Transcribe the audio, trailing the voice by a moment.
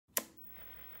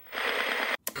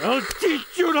I'll teach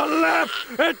you to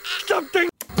laugh at something.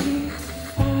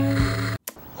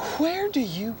 Where do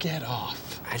you get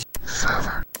off?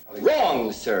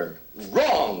 Wrong, sir.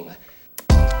 Wrong.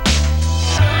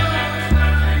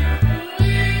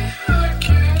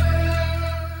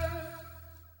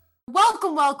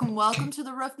 Welcome to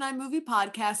the Rough Night Movie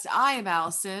Podcast. I am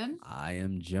Allison. I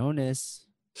am Jonas.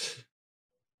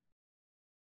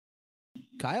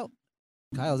 Kyle,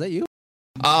 is that you?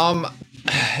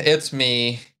 It's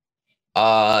me.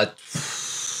 Well,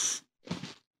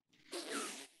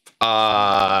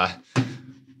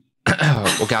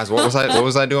 guys, what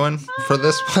was I doing for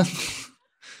this one?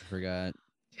 Forgot.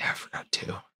 Yeah, I forgot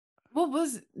too. What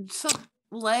was some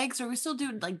legs? Are we still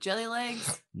doing like jelly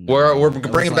legs? No, We're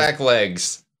that bringing was back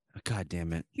legs. God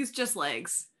damn it. He's just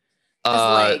legs. Just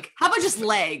leg. How about just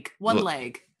leg? One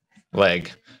leg.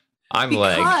 Leg. I'm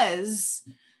leg. Because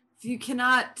if you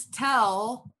cannot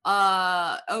tell,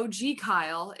 OG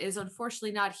Kyle is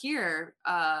unfortunately not here.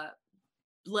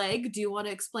 Leg, do you want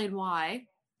to explain why?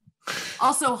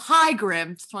 Also, hi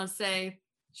Grim. Just want to say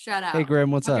shout out. Hey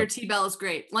Grim, what's up? Your T-Bell is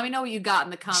great. Let me know what you got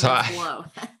in the comments below.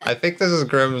 I think this is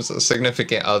Grimm's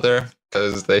significant other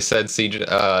because they said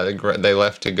they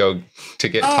left to go to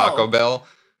get Taco Bell,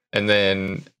 and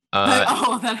then then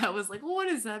I was like, what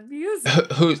is that music?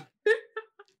 who's?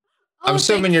 I'm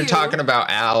assuming you're you. talking about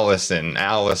Allison.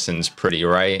 Allison's pretty,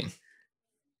 right?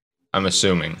 I'm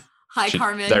assuming. Hi,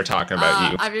 Carmen. They're talking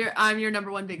about you. I'm your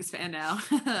number one biggest fan now.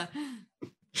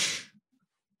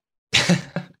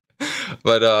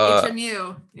 But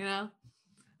HMU, you know.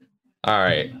 All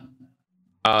right.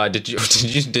 Did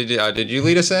you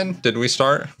lead us in? Did we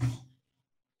start?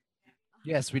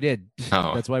 Yes, we did.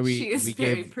 Oh. That's why She we is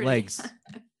very gave pretty. legs.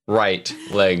 Right,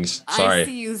 legs. Sorry. I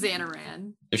see you,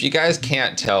 Xanaran. If you guys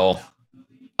can't tell,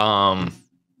 it's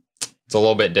a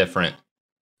little bit different.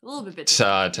 A little bit.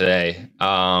 Today.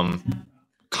 I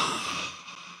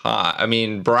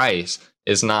mean, Bryce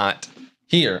is not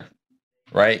here,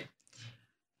 right?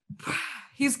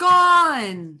 He's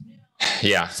gone.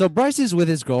 Yeah. So Bryce is with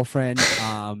his girlfriend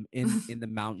in the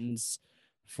mountains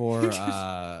for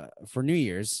New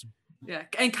Year's. Yeah,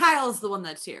 and Kyle's the one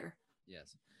that's here.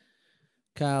 Yes.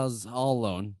 Kyle's all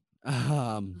alone.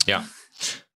 Yeah.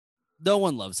 No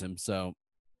one loves him, so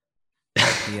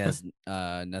he has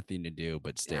nothing to do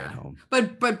but stay at home.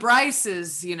 But Bryce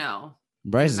is, you know.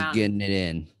 Bryce is getting it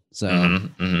in. So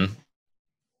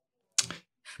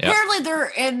Yep. Apparently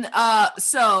they're in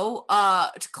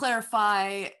to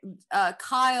clarify,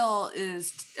 Kyle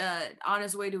is on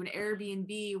his way to an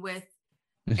Airbnb with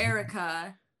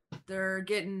Erica. They're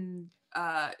getting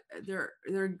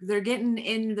they're getting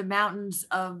in the mountains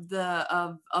of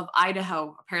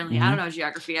Idaho. Apparently, I don't know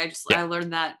geography. I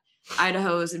learned that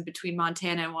Idaho is in between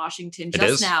Montana and Washington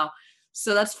just now,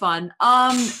 so that's fun.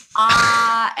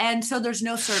 And so there's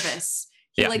no service.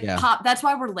 That's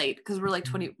why we're late, because we're like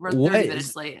 30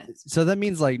 minutes late. So that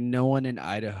means like no one in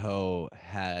Idaho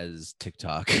has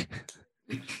TikTok.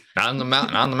 Not on the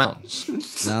mountains.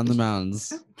 Not on the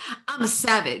mountains. I'm a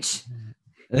savage.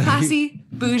 Classy,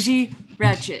 bougie,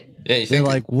 ratchet. Yeah, you They're think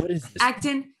like, what is this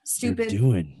acting stupid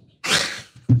doing?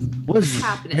 What is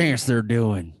happening? Parents they're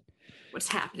doing. What's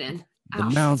happening? The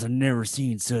mountains have never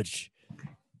seen such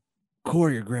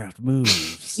choreographed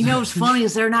moves. You know what's funny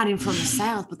is they're not even from the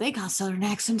South, but they got Southern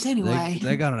accents anyway.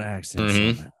 They got an accent.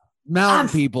 Mhm. Mountain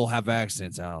people have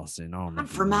accents, Allison. I'm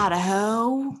from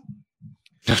Idaho.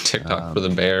 no TikTok for the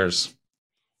Bears?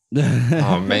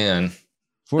 Oh man.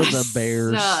 For the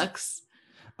Bears. Sucks.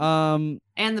 Um,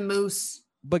 And the moose.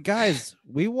 but guys,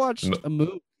 we watched a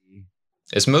movie.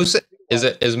 Is moose?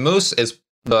 Is moose? Is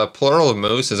the plural of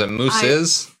moose? Is it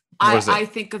mooses? I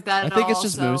think of that. I think it's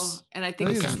just also, moose. and I think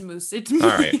it's just moose. It's All moose.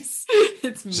 right.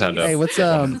 It's moose. Sound up. Hey, what's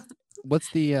the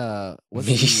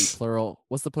Meese. plural?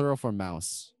 What's the plural for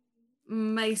mouse?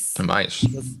 Mice. Mice.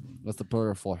 What's the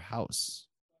plural for house?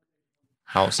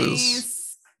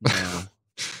 Houses. Mice. No,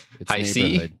 it's I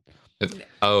see. neighborhood.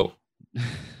 Oh.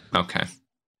 Okay.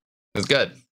 It's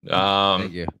good.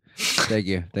 Thank you.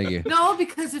 No,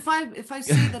 because if I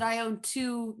say that I own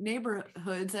two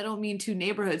neighborhoods, I don't mean two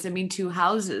neighborhoods. I mean two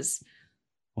houses.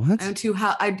 What?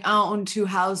 I own two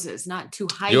houses, not two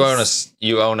heights.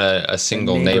 You own a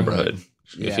single neighborhood.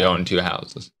 neighborhood if you own two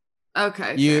houses.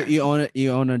 Okay. You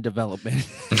own a development.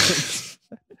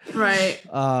 Right.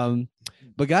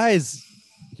 But guys,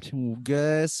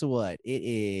 guess what? It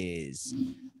is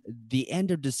the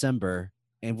end of December,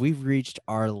 and we've reached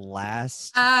our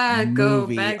last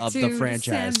movie of the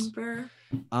franchise. December.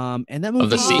 And that movie Of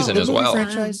the season as well.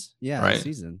 Franchise, yeah, Right. The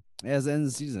season. As the end of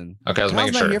the season. Okay, I was Kyle's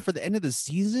making not sure here for the end of the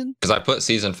season. because I put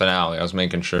season finale. I was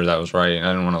making sure that was right.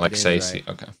 I didn't want to It is say. right.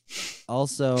 Okay.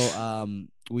 Also,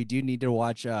 we do need to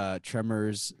watch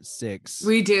Tremors 6.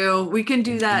 We do. We can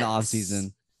do that in the off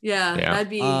season. Yeah, that'd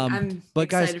be. I'm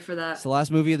excited for that. It's the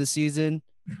last movie of the season.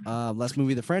 Last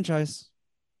movie of the franchise.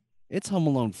 It's Home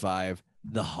Alone 5,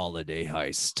 The Holiday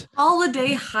Heist.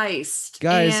 Holiday Heist,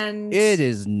 guys. And it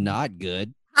is not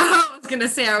good. I was gonna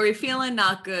say, are we feeling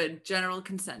not good? General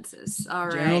consensus. All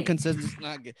right. General consensus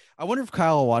not good. I wonder if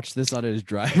Kyle will watch this on his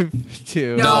drive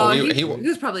too. No, he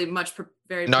was probably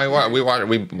very. No, we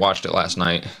watched it last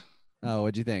night. Oh,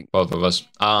 what'd you think? Both of us.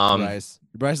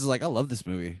 Bryce is like, I love this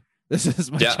movie. This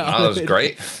is my childhood. That was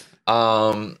great.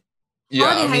 Holiday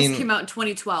Heist came out in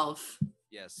 2012.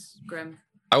 Yes. Grim.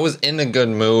 I was in a good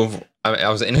mood. I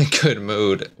was in a good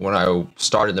mood when I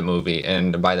started the movie,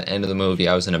 and by the end of the movie,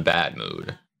 I was in a bad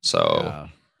mood. So,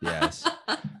 yes,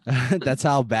 that's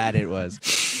how bad it was.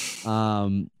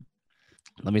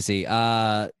 Let me see.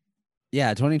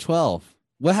 2012.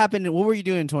 What happened? What were you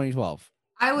doing in 2012?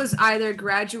 I was either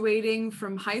graduating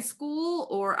from high school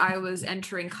or I was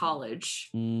entering college.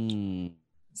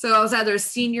 So I was either a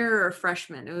senior or a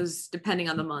freshman. It was depending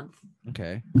on the month.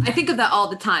 Okay. I think of that all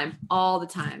the time.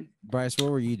 Bryce,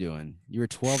 what were you doing? You were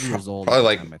 12 years old.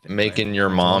 Probably making your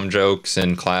mom jokes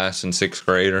in class in 6th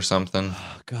grade or something.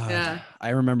 Oh, God. Yeah.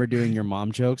 I remember doing your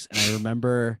mom jokes, and I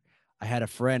remember I had a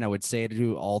friend I would say it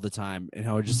to all the time, and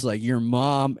I would just like, your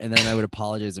mom, and then I would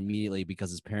apologize immediately because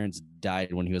his parents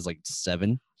died when he was like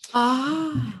 7.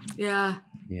 Yeah. Yeah.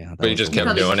 But you just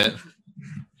kept doing it.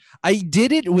 I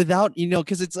did it without,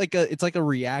 because it's like a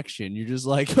reaction. You're just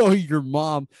like, oh, your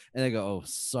mom, and I go, oh,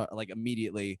 sorry, like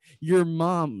immediately, your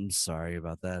mom. I'm sorry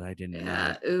about that. I didn't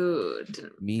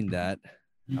mean that.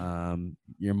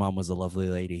 Your mom was a lovely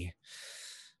lady.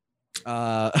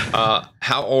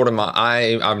 How old am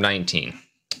I? I'm 19.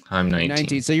 I'm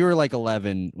 19. So you were like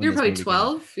 11. You're probably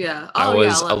 12. Yeah. I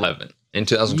was 11 in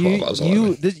 2012. I was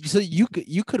 11. So you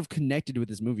could have connected with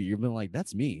this movie. You've been like,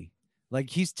 that's me. Like,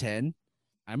 he's 10.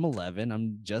 I'm 11.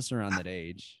 I'm just around that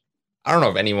age. I don't know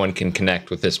if anyone can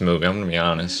connect with this movie. I'm gonna be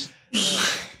honest.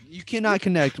 You cannot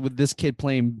connect with this kid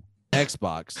playing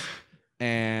Xbox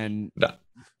and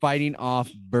fighting off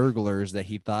burglars that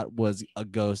he thought was a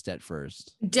ghost at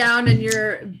first. Down in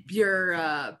your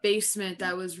basement,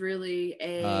 that was really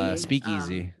a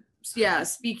speakeasy.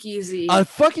 Speakeasy.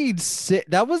 Fucking sick.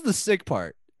 That was the sick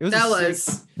part. It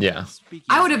was yeah.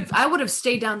 I would have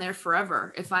stayed down there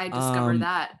forever if I had discovered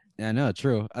that. Yeah, no,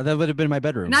 true. That would have been my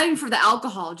bedroom. Not even for the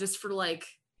alcohol, just for like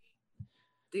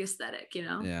the aesthetic,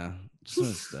 Yeah,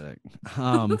 just an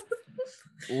aesthetic.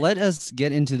 Let us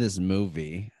get into this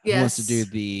movie. Yes. Who wants to do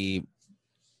the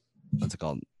what's it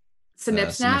called?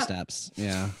 Snip snap. Snaps.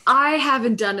 Yeah. I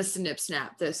haven't done a snip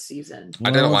snap this season. I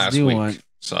did it last week,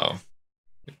 so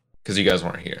because you guys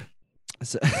weren't here.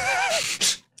 So,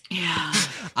 yeah.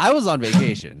 I was on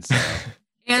vacation, so.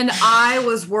 And I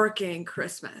was working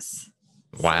Christmas.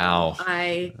 Wow. So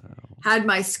I had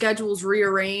my schedules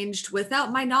rearranged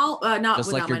without my knowledge,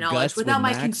 without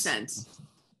my consent.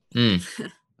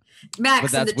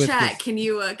 Max in the chat, can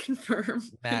you confirm?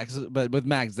 Max, but with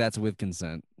Max, that's with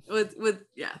consent. With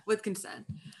consent.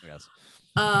 Yes.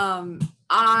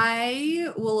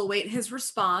 I will await his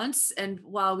response, and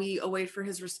while we await for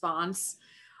his response,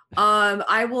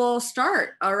 I will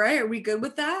start. All right, are we good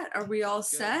with that? Are we all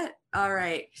set? All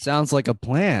right. Sounds like a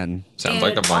plan.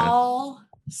 All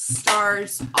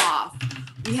starts off.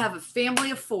 We have a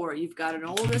family of 4. You've got an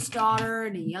oldest daughter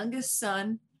and a youngest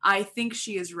son. I think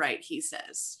she is right, he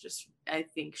says. I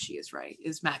think she is right,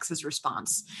 is Max's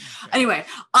response. Okay. Anyway,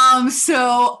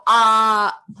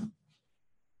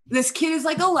 this kid is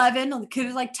like 11. The kid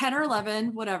is like 10 or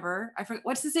 11, whatever. I forget.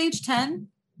 What's his age? 10?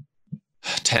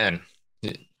 10.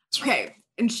 Okay.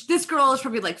 And this girl is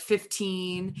probably like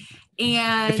 15.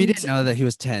 And if you didn't know that he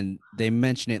was 10, they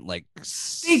mention it like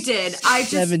they did.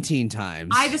 17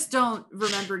 times. I just don't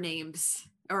remember names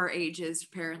or ages,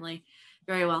 apparently,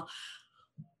 very well.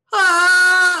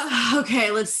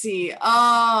 Okay, let's see.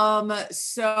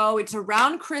 So it's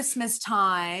around Christmas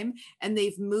time, and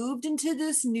they've moved into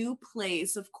this new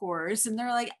place, of course, and they're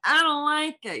like, I don't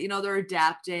like it. They're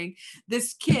adapting.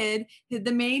 This kid,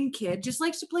 the main kid, just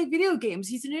likes to play video games.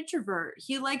 He's an introvert.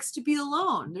 He likes to be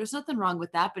alone. There's nothing wrong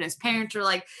with that, but his parents are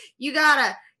like, you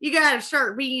gotta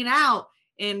start being out,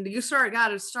 and you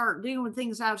gotta start doing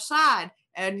things outside.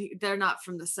 And they're not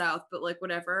from the South, but like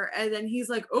whatever. And then he's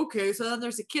like, okay. So then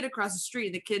there's a kid across the street,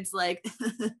 and the kid's like,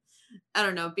 I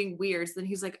don't know, being weird. So then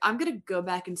he's like, I'm going to go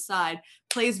back inside,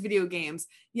 plays video games,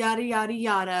 yada, yada,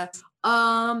 yada.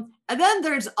 And then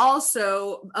there's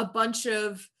also a bunch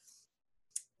of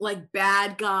like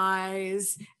bad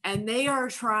guys, and they are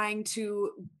trying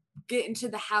to get into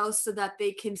the house so that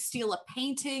they can steal a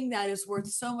painting that is worth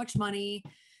so much money.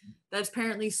 That's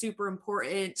apparently super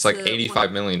important. It's like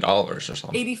 $85 million or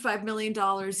something. $85 million.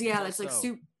 Yeah, that's like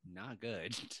super. Not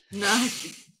good.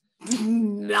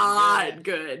 Not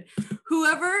good.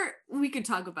 Whoever, we can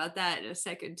talk about that in a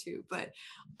second too. But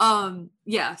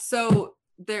yeah, so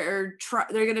they're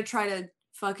gonna try to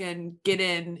fucking get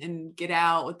in and get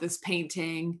out with this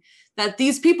painting that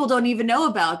these people don't even know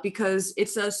about because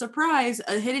it's a surprise,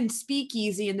 a hidden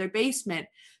speakeasy in their basement.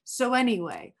 So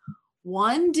anyway,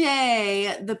 one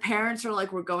day the parents are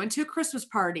like, we're going to a Christmas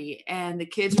party, and the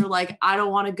kids are like, I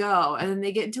don't want to go. And then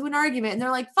they get into an argument and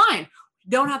they're like, fine, you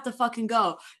don't have to fucking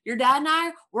go. Your dad and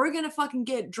I, we're gonna fucking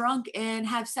get drunk and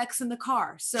have sex in the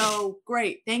car. So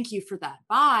great, thank you for that.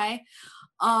 Bye.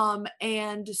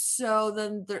 And so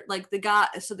then they're like, the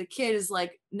kid is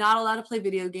like not allowed to play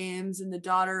video games, and the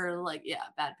daughter like, yeah,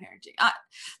 bad parenting.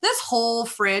 This whole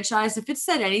franchise, if it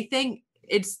said anything,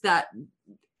 it's that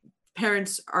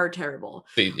parents are terrible.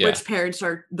 Yeah. Which parents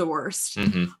are the worst.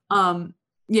 Mm-hmm.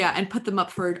 Yeah, and put them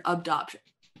up for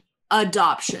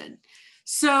adoption.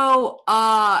 So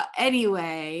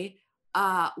anyway,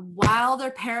 while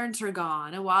their parents are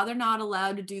gone and while they're not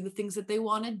allowed to do the things that they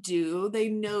want to do, they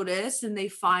notice and they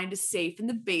find a safe in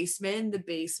the basement, and the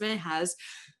basement has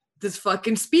this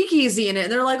fucking speakeasy in it.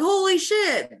 And they're like, holy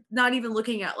shit, not even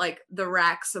looking at like the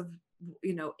racks of,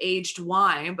 you know, aged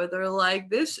wine, but they're like,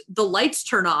 the lights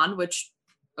turn on, which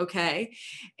okay,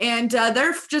 and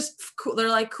they're just cool. They're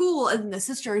like, cool. And the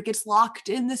sister gets locked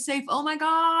in the safe. Oh my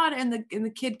god. And the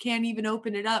kid can't even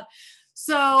open it up.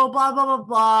 So blah blah blah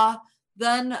blah.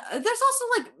 Then there's also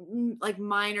like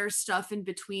minor stuff in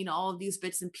between all of these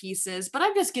bits and pieces, but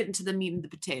I'm just getting to the meat and the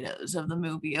potatoes of the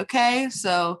movie. Okay,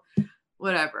 so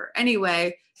whatever.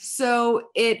 Anyway, so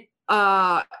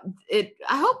I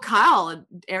hope Kyle and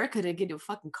Erica didn't get into a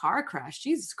fucking car crash.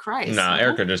 Jesus Christ. Nah,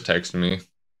 Erica just texted me.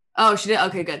 Oh, she did?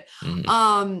 Okay, good.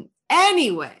 Mm-hmm.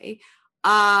 Anyway,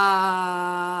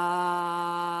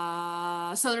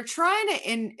 so they're trying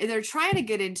to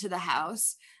get into the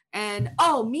house. And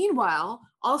meanwhile,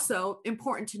 also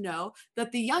important to know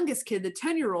that the youngest kid, the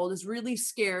 10-year-old, is really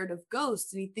scared of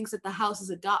ghosts, and he thinks that the house is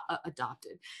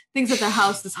adopted. Thinks that the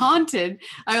house is haunted.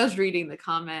 I was reading the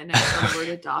comment and I saw the word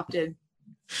adopted.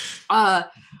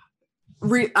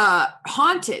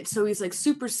 Haunted. So he's like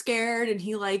super scared, and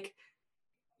he like,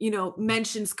 you know,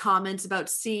 mentions comments about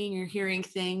seeing or hearing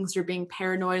things or being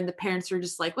paranoid, and the parents are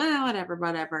just like, well,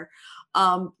 whatever.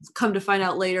 Come to find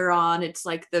out later on, it's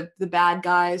like the bad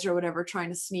guys or whatever trying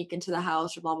to sneak into the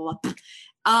house or blah blah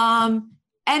blah.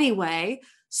 Anyway,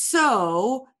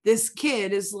 so this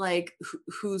kid is like,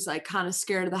 who's like kind of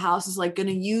scared of the house, is like going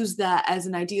to use that as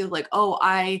an idea of like, oh,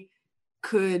 I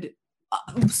could.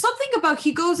 Something about,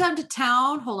 he goes out to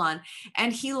town, hold on,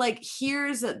 and he like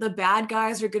hears that the bad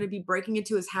guys are going to be breaking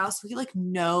into his house, so he like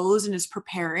knows and is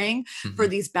preparing for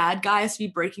these bad guys to be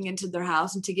breaking into their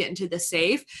house and to get into the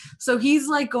safe. So he's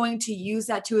like going to use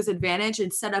that to his advantage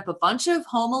and set up a bunch of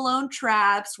Home Alone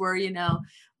traps where, you know,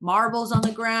 marbles on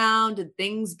the ground and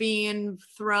things being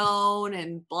thrown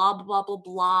and blah blah blah blah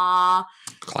blah.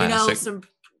 Classic. You know,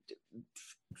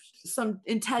 some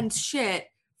intense shit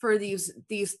for these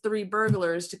three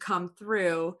burglars to come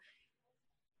through.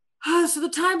 So the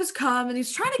time has come, and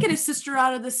he's trying to get his sister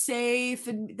out of the safe,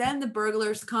 and then the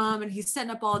burglars come, and he's setting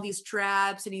up all these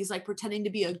traps, and he's like pretending to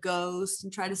be a ghost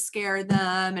and try to scare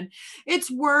them, and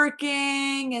it's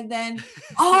working. And then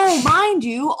mind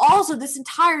you, also this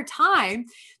entire time,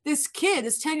 this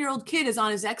 10-year-old kid is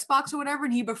on his Xbox or whatever,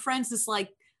 and he befriends this like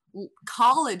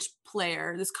college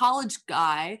player, this college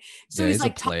guy. So he's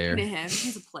like talking to him.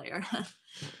 He's a player.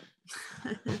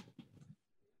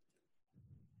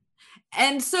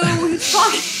 And so he's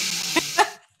talking.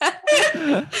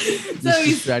 So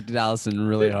he's distracted Allison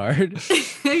really hard.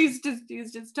 he's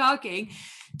just talking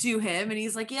to him, and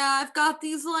he's like, yeah, I've got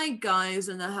these like guys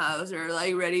in the house are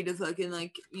like ready to fucking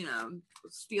like, you know,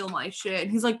 steal my shit.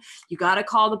 And he's like, you gotta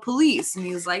call the police. And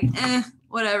he's like,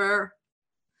 whatever.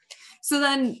 So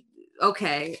then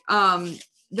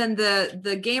then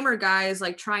the gamer guy is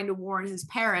like trying to warn his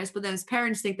parents, but then his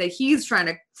parents think that he's trying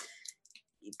to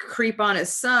creep on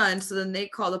his son. So then they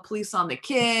call the police on the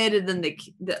kid, and then they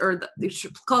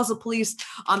calls the police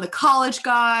on the college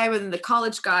guy, but then the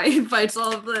college guy invites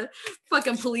all of the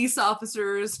fucking police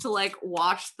officers to like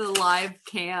watch the live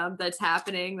cam that's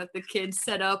happening that the kids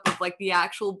set up with like the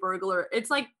actual burglar. It's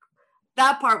like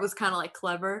that part was kind of like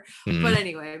clever. But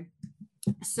anyway,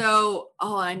 so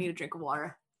I need a drink of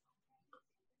water.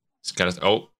 It's got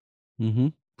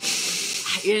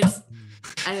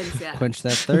I didn't see that. Quench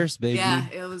that thirst, baby. Yeah,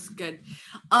 it was good.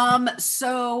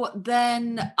 So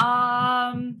then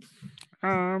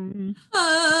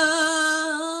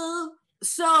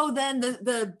so then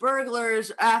the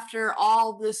burglars, after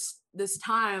all this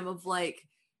time of like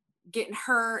getting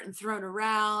hurt and thrown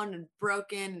around and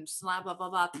broken and blah blah blah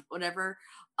blah whatever,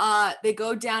 they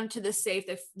go down to the safe.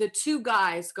 The two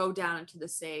guys go down into the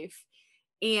safe,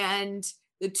 and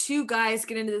the two guys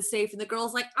get into the safe, and the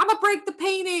girl's like, I'm gonna break the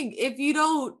painting if you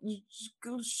don't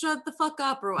shut the fuck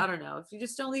up, or I don't know, if you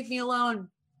just don't leave me alone.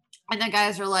 And the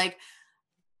guys are like,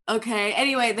 okay.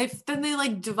 Anyway, they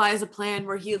like devise a plan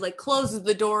where he like closes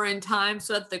the door in time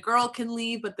so that the girl can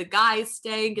leave, but the guys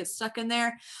stay and get stuck in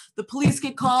there. The police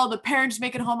get called. The parents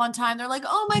make it home on time. They're like,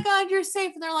 oh my God, you're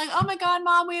safe. And they're like, oh my God,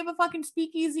 Mom, we have a fucking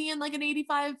speakeasy and like an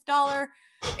 $85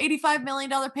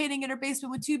 million painting in her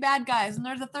basement with two bad guys. And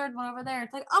there's a third one over there.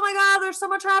 It's like, oh my God, there's so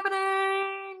much happening.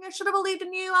 I should have believed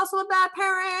in you. Also a bad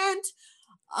parent.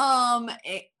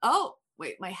 Oh,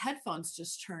 wait, my headphones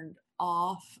just turned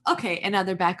off. Okay, and now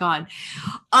they're back on.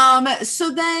 So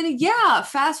then yeah,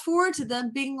 fast forward to them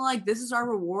being like, this is our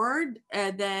reward,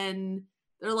 and then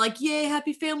they're like, yay,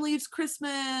 happy family, it's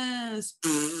Christmas.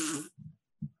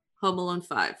 Home Alone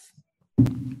 5.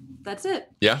 That's it.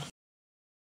 Yeah.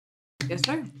 Yes,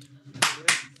 sir.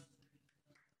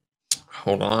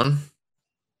 Hold on.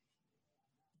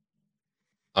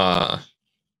 Hold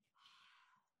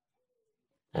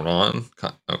on.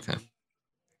 Okay.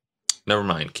 Never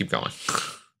mind. Keep going.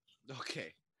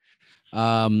 Okay.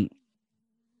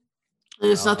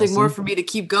 There's nothing more for me to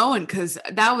keep going because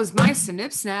that was my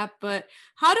snip snap. But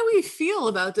how do we feel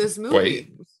about this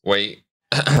movie? Wait.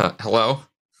 Hello?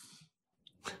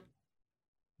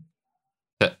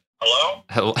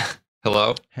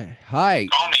 Hello? Hey, hi.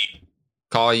 Call me.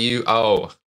 Call you?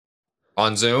 Oh.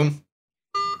 On Zoom?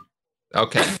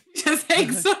 Okay. Just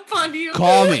hangs up on you.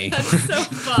 Call me. That's so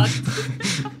fucked.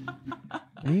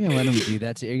 Are you gonna let him do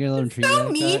that to you? Are you gonna let him treat you So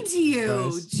like mean that? to you.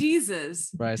 Bryce?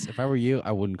 Jesus. Bryce, if I were you,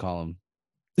 I wouldn't call him.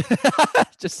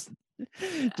 just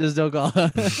don't call him.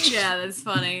 Yeah, that's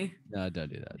funny. No,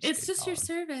 don't do that. It's just your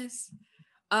service.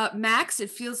 Max,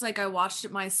 it feels like I watched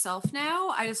it myself now.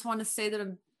 I just want to say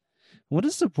that What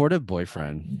a supportive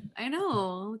boyfriend. I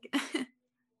know.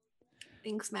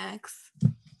 Thanks, Max.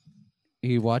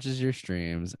 He watches your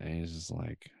streams and he's just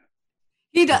like,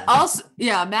 He does also,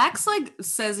 yeah. Max like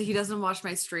says he doesn't watch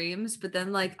my streams, but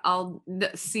then like I'll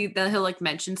see that he'll like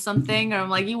mention something, and I'm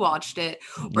like, "You watched it,"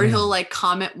 or he'll like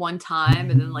comment one time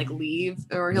and then like leave,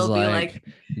 or he'll be like,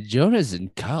 "Jonas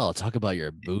and Kyle talk about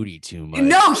your booty too much."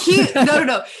 No,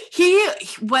 no. He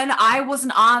when I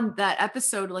wasn't on that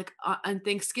episode, like on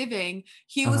Thanksgiving,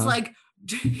 he was like.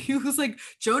 He was like,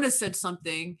 Jonas said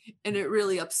something and it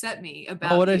really upset me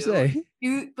about what'd I say?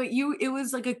 You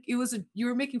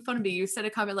were making fun of me. You said a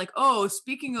comment like, oh,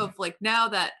 speaking of like now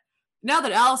that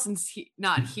Allison's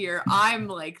not here, I'm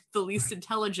like the least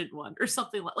intelligent one or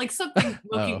something like something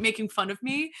making fun of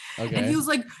me. Okay. And he was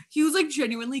like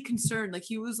genuinely concerned. Like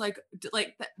he was like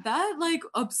that like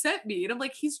upset me. And I'm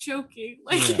like, he's joking.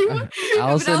 Like Allison, but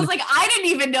I was like, I didn't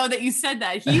even know that you said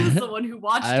that. He was the one who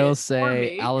watched it. I will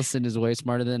say Allison is way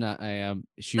smarter than I am.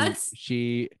 She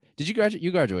did you graduate?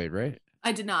 You graduated, right?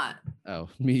 I did not. Oh,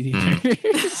 me neither.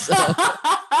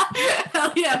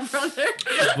 Hell yeah, brother.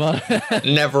 But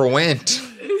never went.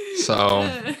 So.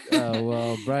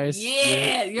 Well, Bryce.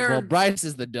 Yeah, Bryce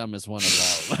is the dumbest one of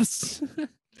all of us.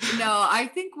 No, I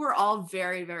think we're all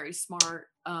very, very smart.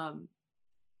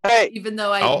 Hey. Even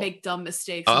though I make dumb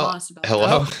mistakes. I'm honest about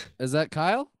hello. Is that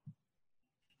Kyle?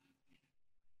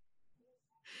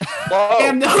 Whoa.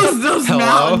 Damn, those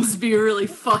mountains be really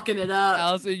fucking it up.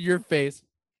 Allison, your face.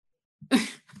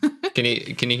 Can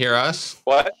you hear us?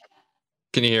 What?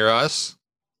 Can you hear us?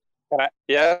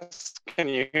 Yes. Can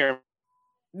you hear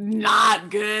me? Not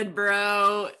good,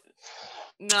 bro.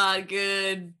 Not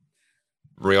good.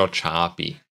 Real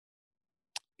choppy.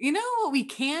 You know what we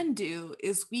can do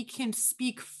is we can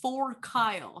speak for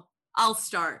Kyle. I'll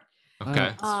start.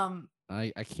 Okay.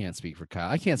 I can't speak for Kyle.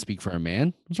 I can't speak for a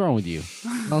man. What's wrong with you,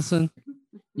 Nelson?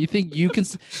 You think you can?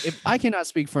 If I cannot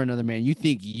speak for another man, you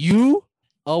think you,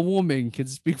 a woman, can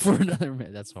speak for another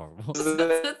man? That's horrible.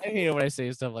 I hate it when I say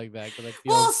stuff like that because I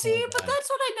feel. Well, see, but that's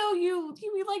what I know. You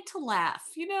we like to laugh.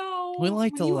 You know. We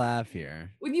like to laugh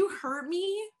here. When you hurt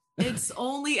me, it's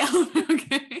only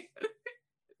okay.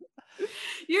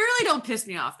 You really don't piss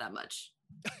me off that much.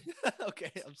 Okay,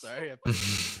 I'm sorry.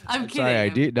 I'm kidding. Sorry, I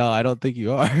do. No, I don't think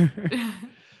you are.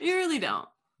 You really don't.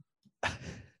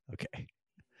 Okay.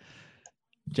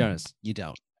 Jonas, you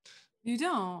don't. You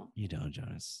don't. You don't,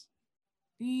 Jonas.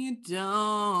 You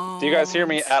don't. Do you guys hear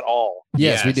me at all?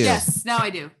 Yes, we do. Yes, now I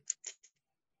do.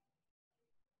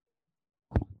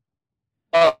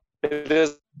 It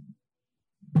is.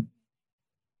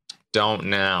 Don't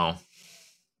now.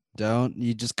 Don't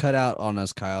you just cut out on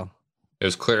us, Kyle? It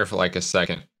was clear for like a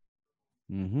second.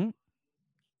 Mm-hmm.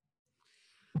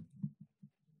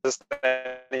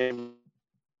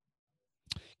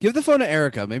 Give the phone to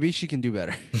Erica. Maybe she can do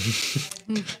better.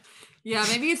 Yeah,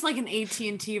 maybe it's like an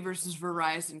AT&T versus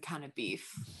Verizon kind of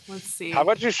beef. Let's see. How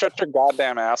about you shut your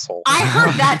goddamn asshole? I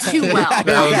heard that too well. That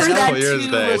I was heard that clear as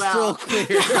too day. well.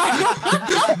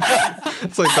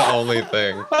 It's like the only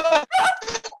thing.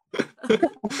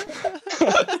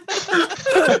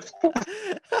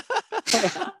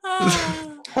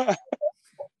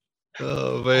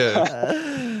 Oh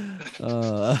man.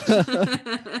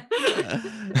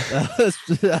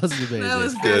 That was amazing. That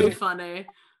was Good. very funny.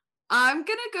 I'm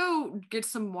gonna go get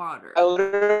some water. I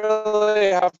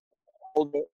literally have to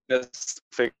hold this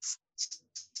fix.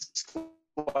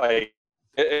 Like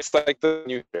it's like the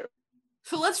new.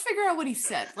 So let's figure out what he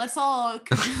said. Let's all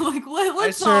like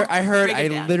let's all Sir, I heard. break I it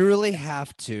down. literally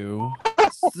have to.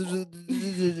 Ooh,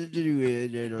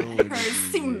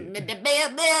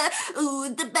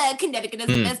 the bad Connecticut has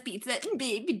the best pizza.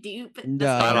 Baby doop.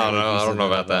 No. I don't know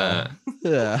about that.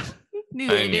 Yeah. New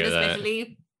I England knew that.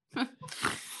 especially.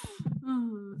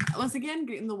 Once again,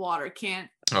 get in the water. Can't.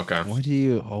 Okay. Why do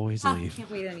you always leave? Can't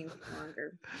wait any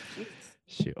longer.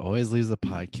 She always leaves the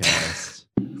podcast.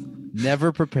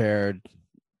 Never prepared.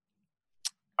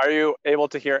 Are you able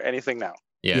to hear anything now?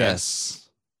 Yes.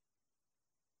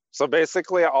 So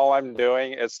basically, all I'm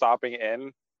doing is stopping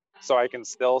in, so I can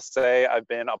still say I've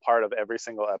been a part of every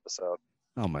single episode.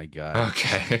 Oh my god.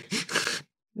 Okay.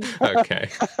 Okay.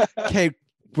 Okay,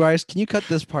 Bryce, can you cut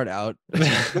this part out?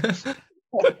 I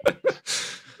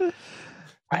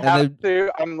And have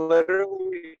to.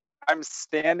 I'm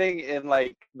standing in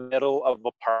like the middle of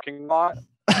a parking lot.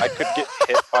 I could get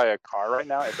hit by a car right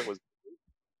now if it was.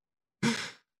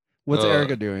 What's Uh,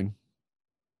 Erica doing?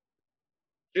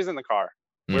 She's in the car.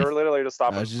 We Hmm. were literally just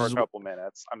stopping she's for a just- couple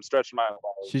minutes. I'm stretching my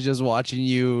legs. She's just watching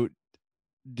you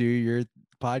do your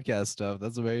podcast stuff.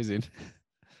 That's amazing.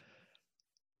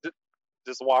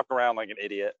 Just walk around like an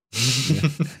idiot.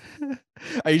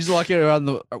 Are you just walking around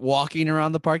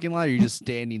the parking lot, or are you just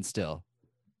standing still?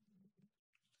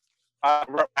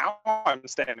 Right now I'm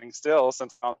standing still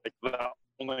since I'm like the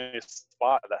only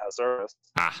spot that has service.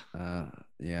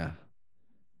 Yeah.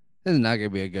 This is not gonna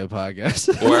be a good podcast.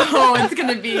 Where, Oh, it's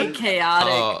gonna be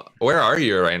chaotic. where are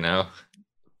you right now?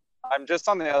 I'm just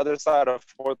on the other side of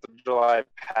 4th of July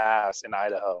Pass in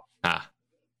Idaho.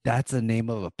 That's the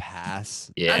name of a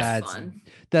pass. Yeah. That's That's fun.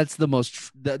 that's the most.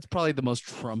 That's probably the most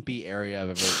Trumpy area I've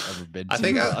ever been to. I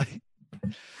think probably.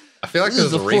 I feel like This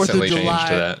is there's the 4th of recently changed July.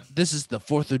 to that. This is the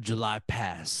 4th of July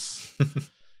pass.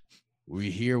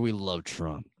 We love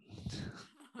Trump.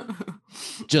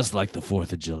 Just like the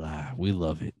 4th of July. We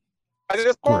love it. I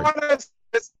just Great. want to.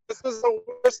 This is the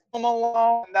worst Home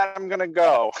Alone that I'm gonna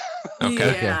go.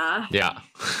 Okay. Yeah. Yeah.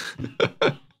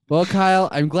 Well, Kyle,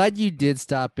 I'm glad you did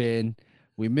stop in.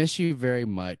 We miss you very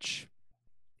much.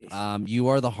 You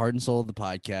are the heart and soul of the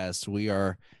podcast. We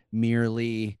are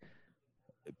merely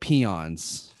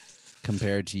peons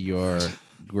compared to your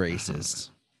graces.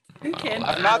 Okay,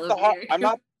 I'm not the heart. I'm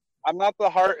not the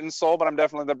heart and soul, but I'm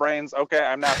definitely the brains. Okay,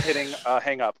 I'm now hitting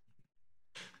hang up.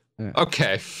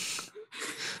 Okay.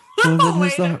 Well, then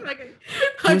Wait who's a the- second.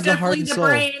 who's I'm the heart definitely and the soul?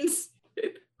 brains.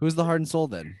 Who's the heart and soul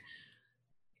then?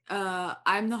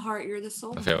 I'm the heart. You're the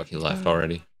soul. I feel like he left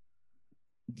already.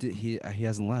 He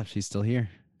hasn't left. He's still here.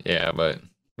 Yeah, but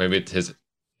maybe it's his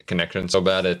connection's so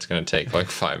bad it's gonna take like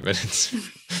 5 minutes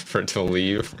for it to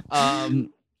leave.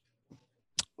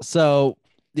 So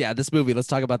yeah, this movie. Let's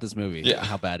talk about this movie. Yeah.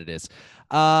 How bad it is.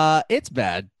 It's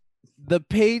bad.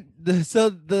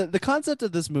 The concept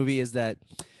of this movie is that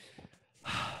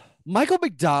Michael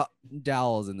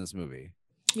McDowell is in this movie.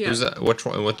 Yeah. Who's that? Which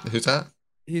one? Who's that?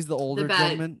 He's the older bad-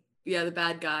 gentleman. Yeah, the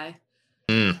bad guy.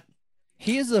 Mm,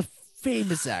 He is a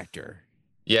famous actor.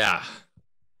 yeah.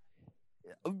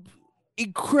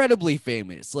 Incredibly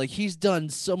famous. Like he's done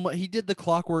so much. He did the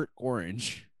Clockwork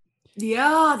Orange.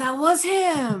 Yeah, that was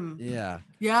him. Yeah.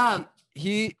 Yeah.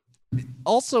 He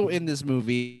also in this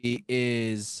movie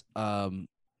is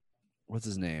what's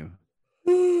his name?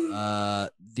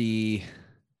 The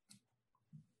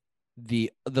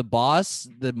boss,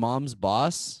 the mom's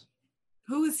boss,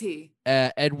 Who is he?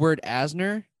 Edward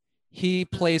Asner. He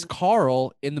plays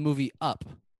Carl in the movie Up.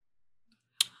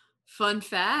 Fun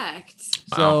fact.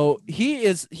 So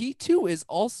he too is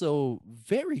also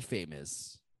very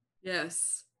famous.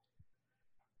 Yes.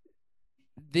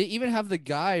 They even have the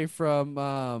guy from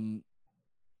My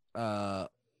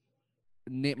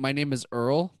Name is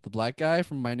Earl, the black guy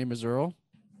from My Name is Earl.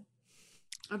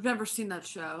 I've never seen that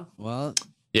show. Well,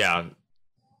 Yeah.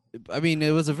 I mean,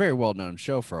 it was a very well-known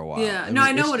show for a while. Yeah, I no, mean,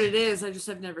 I know it's- what it is. I just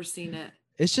have never seen it.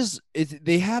 It's just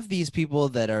they have these people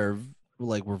that are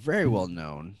like were very well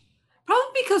known.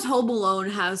 Probably because Home Alone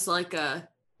has like a.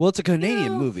 Well, it's a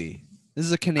Canadian Yeah. movie. This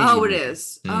is a Canadian. Oh, it movie.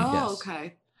 is. Mm. Oh, Yes.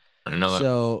 okay. I didn't know that.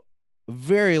 So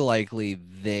very likely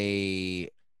they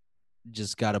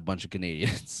just got a bunch of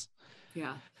Canadians.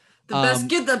 Yeah.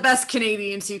 Get the best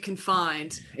Canadians you can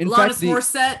find. Alanis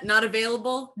Morissette, not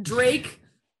available. Drake,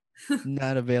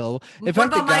 Not available. In what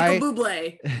fact, about Michael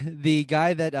Bublé? the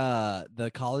guy that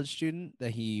the college student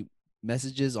that he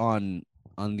messages on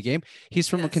the game, he's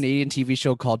from a Yes. Canadian TV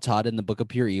show called Todd and the Book of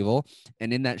Pure Evil,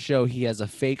 and in that show he has a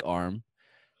fake arm.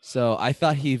 So I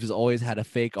thought he's always had a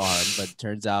fake arm, but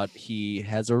turns out he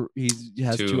has Two.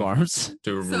 two arms.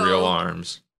 Two So- real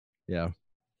arms. Yeah.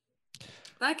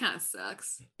 That kind of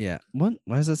sucks. Yeah. What?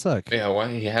 Why does that suck? Yeah, why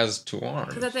he has two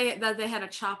arms? That they had to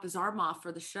chop his arm off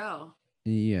for the show.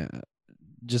 Yeah.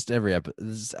 Just every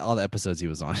episode, all the episodes he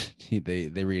was on, they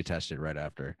reattached it right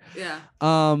after. Yeah.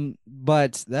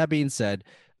 But that being said,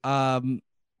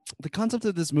 the concept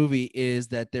of this movie is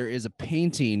that there is a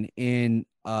painting in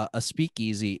a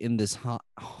speakeasy in this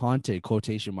haunted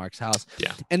quotation marks house.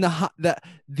 Yeah. And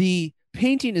the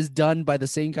painting is done by the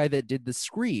same guy that did the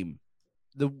Scream,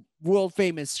 the world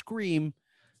famous Scream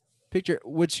picture,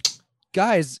 which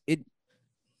guys, it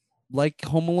like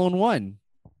Home Alone 1.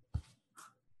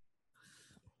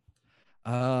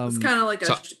 It's kind of like a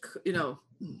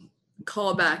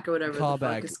callback or whatever the fuck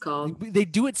Callback. it's called. They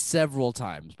do it several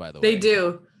times, by the way. They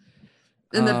do.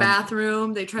 In the Um,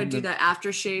 bathroom, they try to in do the- that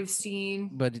aftershave scene.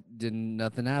 But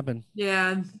nothing happened.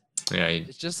 Yeah. Yeah,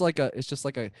 It's just like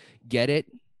a get it.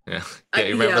 yeah. I- Yeah,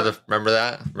 you remember yeah. remember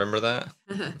that? Remember that?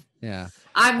 Yeah.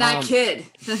 I'm that Um, kid.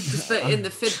 Just in the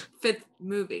fifth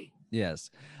movie. Yes.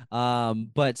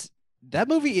 But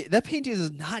that painting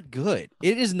is not good.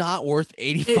 It is not worth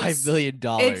 $85 million.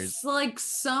 It's like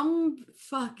some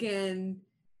fucking.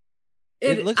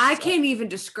 It looks- I can't even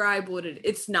describe what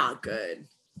it's not good.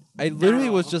 I literally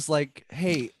was No. just like,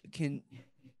 hey,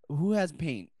 who has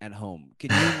paint at home? Can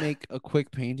you make a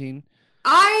quick painting?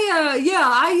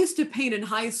 I used to paint in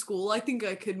high school. I think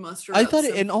I could muster. I up thought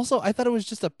some- and also I thought it was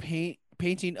just a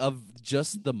painting of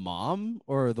just the mom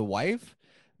or the wife,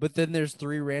 but then there's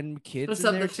three random kids What's in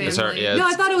up, there. the too. It's our- family? yeah, No,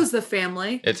 I it's- thought it was the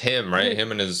family. It's him, right?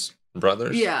 Him and his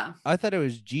brothers. Yeah. I thought it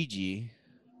was Gigi.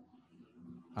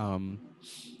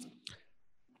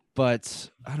 But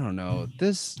I don't know.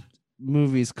 This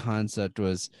movie's concept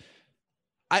was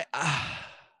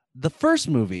the first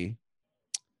movie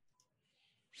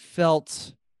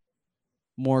felt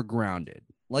more grounded.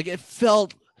 Like it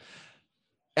felt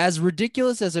as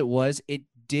ridiculous as it was, it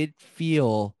did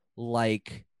feel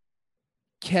like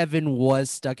Kevin was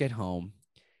stuck at home.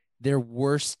 There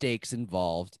were stakes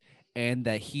involved, and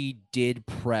that he did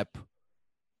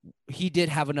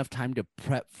have enough time to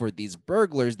prep for these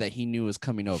burglars that he knew was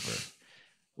coming over.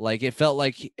 Like it felt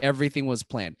like everything was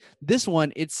planned. This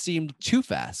one, it seemed too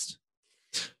fast.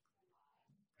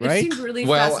 Right? It seemed really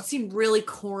Well- fast. It seemed really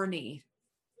corny.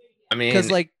 I mean,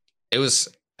 Because like it was.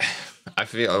 I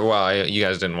feel well. You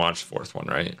guys didn't watch the fourth one,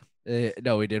 right?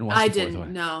 no, we didn't watch I the fourth didn't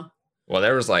one. know. Well,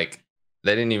 there was like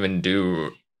they didn't even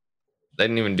do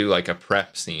like a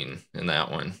prep scene in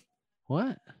that one.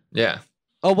 What? Yeah.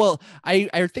 Oh well, I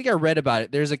think I read about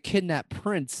it. There's a kidnapped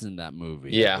prince in that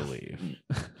movie. Yeah. I believe.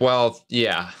 Well,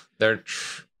 yeah.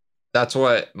 That's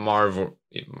what Marv.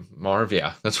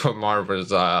 Yeah, that's what Marv was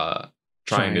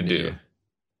trying to do.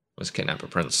 Was kidnap a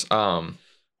prince.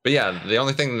 But yeah, the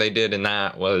only thing they did in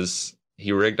that was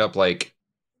he rigged up like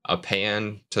a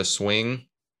pan to swing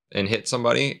and hit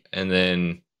somebody, and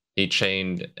then he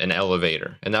chained an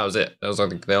elevator, and that was it. That was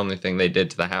like the only thing they did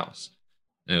to the house.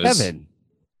 And it was, Kevin.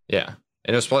 yeah,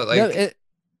 and it was like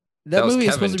that was movie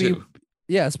is Kevin supposed to be. too.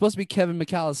 Yeah, it's supposed to be Kevin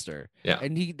McAllister. Yeah.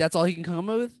 And that's all he can come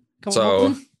up with.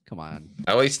 So Come on.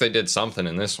 at least they did something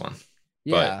in this one.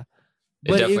 Yeah.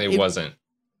 It definitely wasn't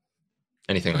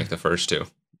anything like the first two.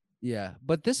 Yeah,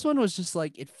 but this one was just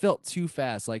like it felt too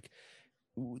fast. Like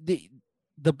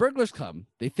the burglars come,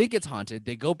 they think it's haunted.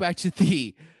 They go back to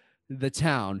the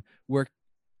town where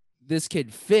this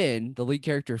kid Finn, the lead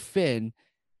character Finn,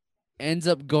 ends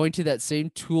up going to that same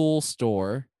tool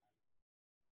store,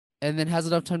 and then has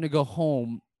enough time to go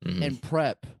home Mhm. and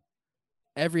prep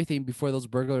everything before those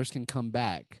burglars can come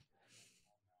back.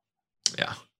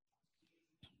 Yeah.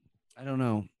 I don't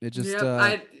know. It just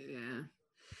Yeah.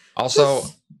 Also,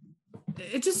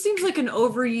 It just seems like an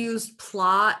overused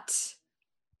plot.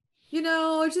 You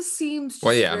know, it just seems just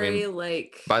Well, yeah, I very mean,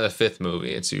 like. By the 5th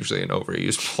movie, it's usually an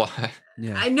overused plot.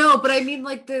 Yeah. I know, but I mean,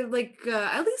 like at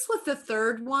least with the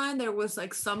third one, there was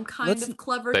like some kind of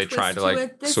clever. They twist tried to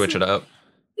like it. switch it up.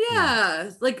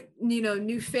 Yeah, like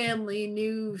new family,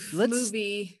 new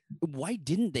movie. Why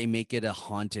didn't they make it a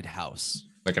haunted house?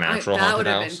 Like an actual haunted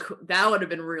house. That would have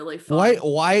been really fun.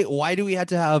 Why do we have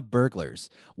to have burglars?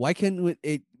 Why couldn't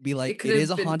it be like it is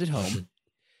a haunted home?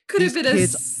 Could have been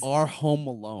kids are home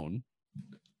alone,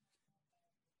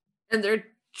 and they're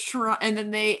and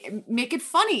then they make it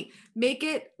funny. Make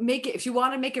it if you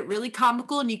want to make it really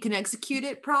comical and you can execute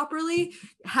it properly,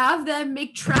 have them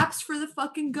make traps for the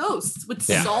fucking ghosts with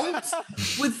salt,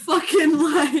 with fucking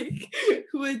like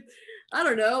with I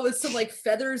don't know, with some like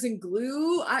feathers and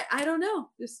glue. I don't know.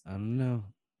 I don't know.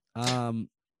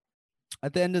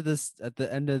 At the end of this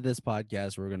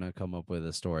podcast, we're gonna come up with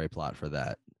a story plot for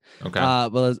that. Okay.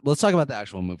 But let's talk about the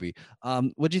actual movie.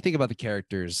 What do you think about the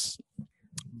characters?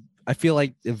 I feel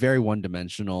like very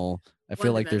one-dimensional. I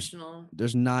feel like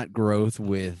there's not growth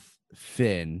with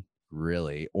Finn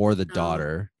really, or the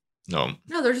daughter. No,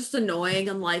 they're just annoying,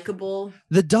 unlikable.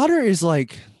 The daughter is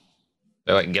like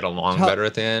they like get along better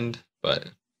at the end, but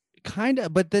kind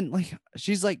of. But then like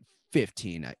she's like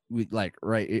 15, like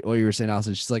right what you were saying,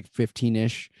 Allison, she's like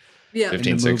 15ish. Yeah,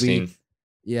 15, 16.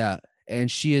 Yeah,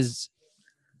 and she is,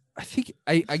 I think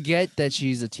I get that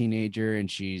she's a teenager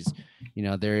and she's,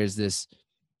 there is this,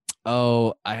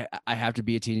 I have to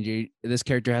be a teenager, this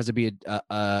character has to be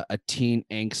a teen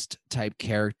angst type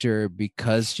character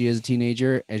because she is a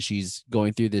teenager and she's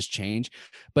going through this change.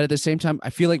 But at the same time, I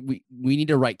feel like we need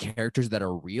to write characters that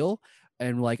are real,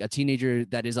 and like a teenager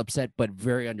that is upset but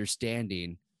very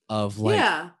understanding of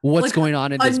like what's like going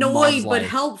on in this annoyed but life.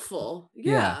 Helpful.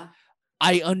 Yeah.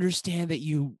 I understand that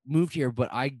you moved here, but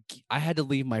I had to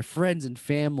leave my friends and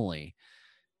family,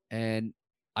 and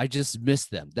I just miss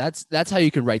them. That's how you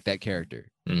can write that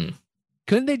character. Mm.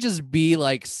 Couldn't they just be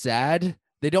like sad?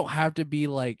 They don't have to be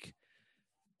like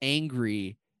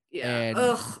angry. Yeah. And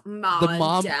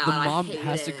mom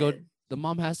has to go. The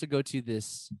mom has to go to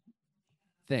this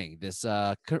thing, this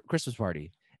Christmas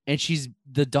party. And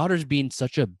the daughter's being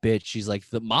such a bitch. She's like,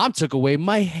 the mom took away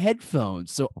my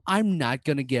headphones, so I'm not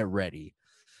gonna get ready.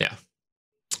 Yeah.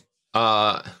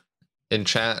 In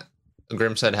chat,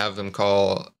 Grim said have them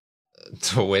call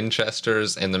the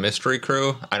Winchesters and the Mystery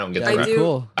Crew. I don't get that.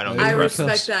 Cool. I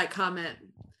respect that comment.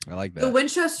 I like that. The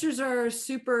Winchesters are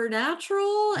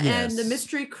supernatural, and the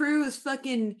Mystery Crew is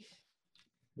fucking.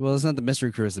 Well, it's not the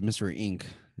Mystery Crew; it's the Mystery Inc.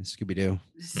 Scooby-Doo.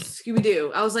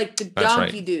 I was like the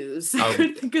Donkey Doos. Why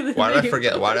did I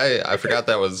forget? I forgot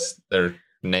that was their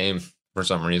name for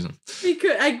some reason.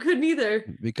 I couldn't either.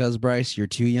 Because Bryce, you're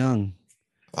too young.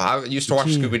 I used to watch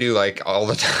Scooby-Doo like all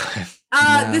the time.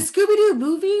 The Scooby-Doo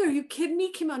movie? Are you kidding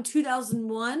me? Came out in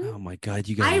 2001. Oh my god,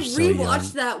 you guys! I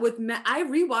rewatched that with I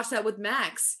rewatched that with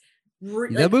Max.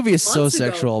 That movie is so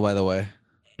sexual, by the way.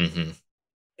 Mm-hmm.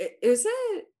 Is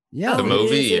it? Yeah, the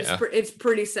movie. It's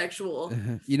pretty sexual.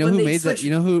 You know who made that?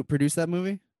 You know who produced that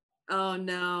movie? Oh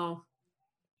no,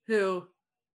 who?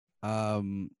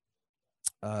 Homeboy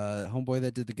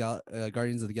that did the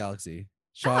Guardians of the Galaxy.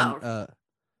 Sean. Damn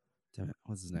it,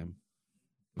 what's his name?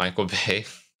 Michael Bay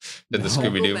did the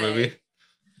Scooby-Doo movie.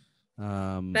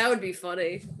 That would be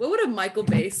funny. What would a Michael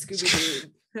Bay Scooby-Doo?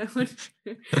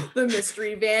 The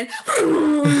mystery van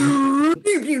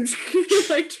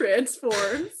like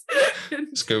transforms.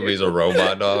 Scooby's a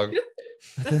robot dog.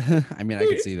 I mean, I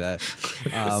can see that.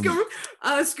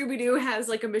 Scooby-Doo has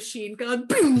like a machine gun.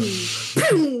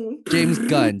 James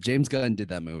Gunn did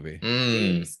that movie.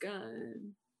 James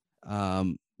Gunn.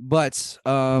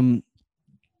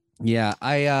 Yeah,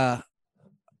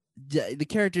 the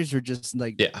characters are just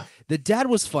like, the dad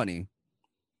was funny.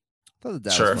 I thought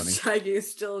the dad was funny. Shaggy is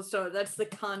still a star. That's the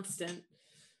constant.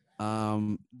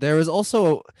 There was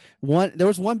also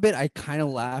one bit I kind of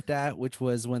laughed at, which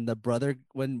was when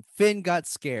Finn got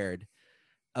scared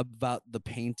about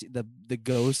the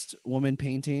ghost woman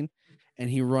painting, and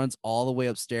he runs all the way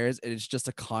upstairs, and it's just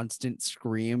a constant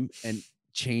scream and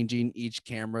changing each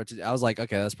camera to. I was like,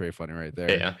 okay, that's pretty funny right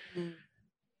there. Yeah.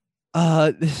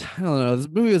 I don't know. This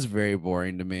movie was very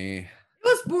boring to me. It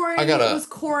was boring. It was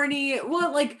corny.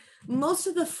 Well, like most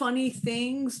of the funny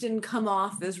things didn't come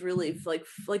off as really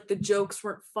like the jokes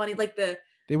weren't funny. Like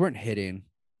they weren't hitting.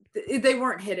 They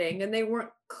weren't hitting, and they weren't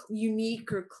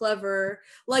unique or clever.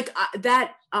 Like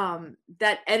that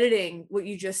editing, what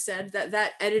you just said,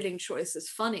 that editing choice is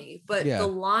funny, but the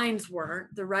lines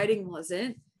weren't. The writing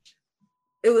wasn't.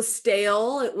 It was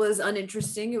stale. It was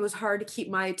uninteresting. It was hard to keep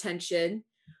my attention.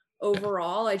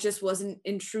 Overall, I just wasn't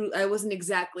I wasn't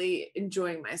exactly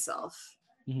enjoying myself.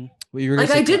 Well, you were Like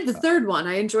gonna I say, did the third one.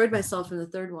 I enjoyed myself in the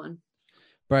third one.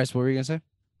 Bryce, what were you gonna say?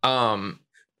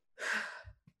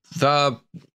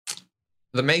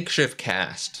 The makeshift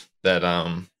cast that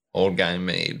old guy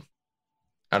made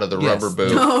out of the rubber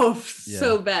boot. Oh,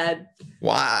 so bad.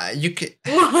 Why you could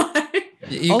Why?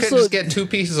 you could just get 2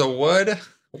 pieces of wood?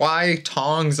 Why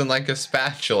tongs and like a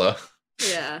spatula?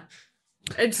 Yeah.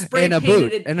 And spray And a painted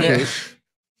boot. it And a pink. boot.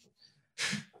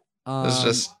 It's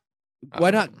just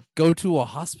why not go to a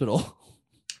hospital?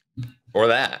 or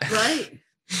that. Right.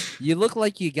 You look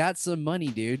like you got some money,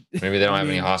 dude. Maybe they don't have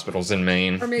any hospitals in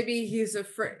Maine. Or maybe he's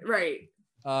afraid. Right.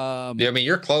 Yeah, I mean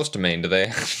you're close to Maine. Do they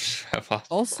have hospitals?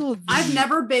 Also, I've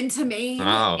never been to Maine,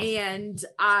 Oh. and have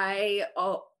I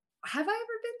ever been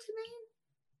to Maine?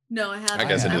 No, I haven't. I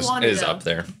guess I it wanna is go. up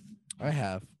there. I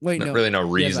have. Wait, Not no. really no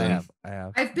Yes, reason. I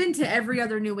have. I've been to every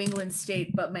other New England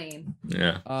state but Maine.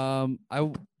 Yeah.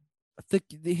 I think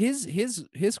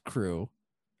his crew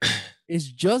is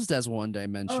just as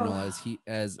one-dimensional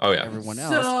as Oh, yeah. everyone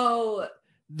else. So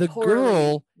The poorly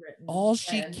girl, written all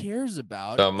she and- cares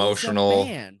about The is a emotional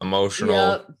man.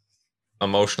 Yep.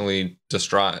 emotionally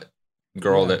distraught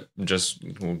girl Yeah. that just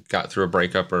got through a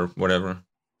breakup or whatever.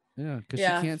 Yeah, because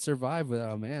Yeah. she can't survive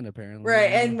without a man, apparently. Right,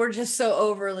 Yeah. and we're just so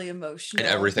overly emotional.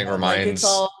 And everything Like, reminds- it's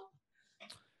all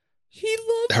He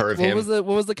loves Her of what him.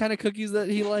 was the kind of cookies that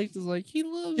he liked? Is like he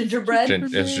loves Gingerbread?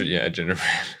 Gingerbread.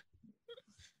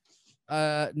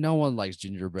 No one likes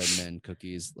gingerbread men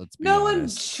cookies. Let's be no one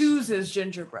honest. chooses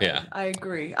gingerbread. Yeah. I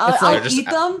agree. It's I'll like- They're eat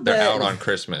them, They're but out on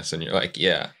Christmas, and you're like,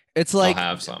 yeah, It's like I'll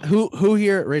have some. who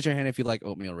here? Raise your hand if you like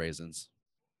oatmeal raisins.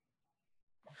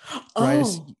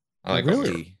 Bryce, oh, I like really?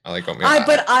 oatmeal. I like oatmeal.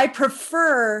 but I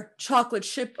prefer chocolate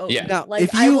chip oatmeal. Yeah. Now, Like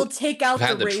if I you- will take out I've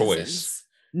had the the choice. raisins.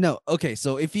 No, okay.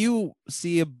 So if you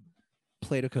see a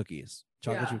plate of cookies,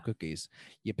 chocolate Yeah. chip cookies,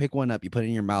 you pick one up, you put it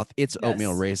in your mouth. It's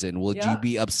oatmeal Yes. raisin. Would you Yeah.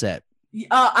 be upset?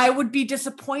 I would be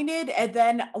disappointed, and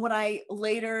then when I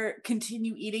later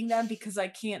continue eating them because I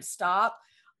can't stop,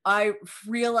 I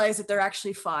realize that they're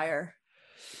actually fire.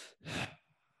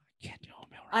 Can't do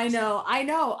oatmeal I raisin. know.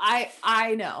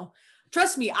 I know.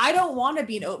 Trust me, I don't want to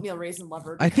be an oatmeal raisin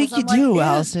lover. I think because you I'm do, like,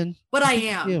 "Ugh," Allison. but I think you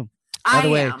am. do. I the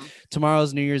way, am.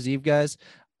 Tomorrow's New Year's Eve, guys.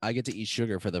 I get to eat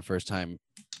sugar for the first time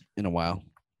in a while.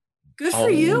 Good for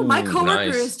you. My Oh, coworker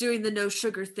nice. is doing the no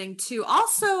sugar thing too.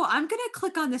 Also, I'm gonna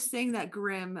click on this thing that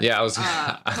Grim Yeah, I was.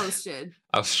 posted.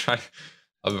 I was trying.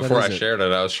 Before is I it? shared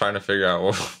it, I was trying to figure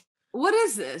out. What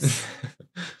is this?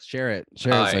 Share it.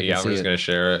 Share it. So I can yeah, I'm see just it. gonna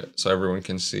share it so everyone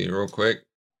can see real quick.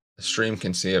 The stream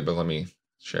can see it, but let me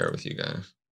share it with you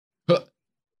guys.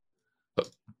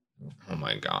 Oh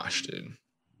my gosh, dude!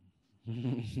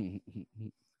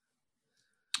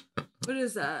 What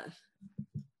is that?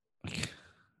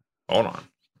 Hold on.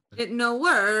 It no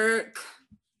work.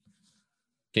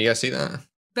 Can you guys see that?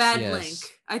 Bad Yes. link.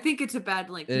 I think it's a bad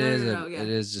link. It no, is no, no, a, yeah. it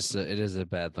is just it is a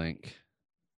bad link.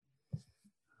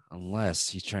 Unless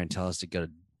he's trying to tell us to go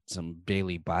to some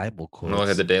daily Bible I'm quotes. gonna look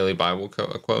at the daily Bible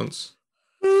quotes.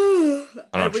 I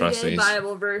don't trust Everyday these.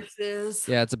 Bible verses.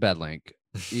 Yeah, it's a bad link.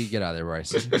 You get out of there,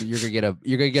 Bryce. You're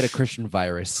gonna get a Christian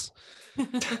virus. What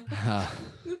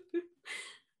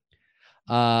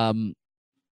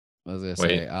was I gonna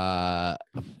say?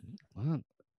 What?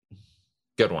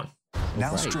 Good one.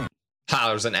 Now stream. Ha!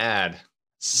 There's an ad.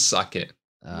 Suck it.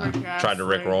 Oh my gosh, Tried to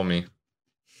like- rickroll me.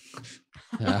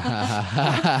 Nice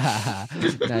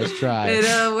try.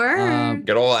 It'll work.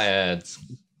 Good old ads.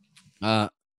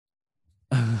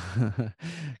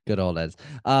 Good old ads.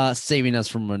 Saving us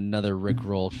from another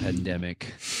Rickroll pandemic.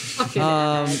 Fucking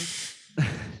Um, ad.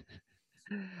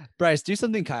 Bryce, do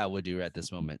something Kyle would do at this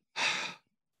moment.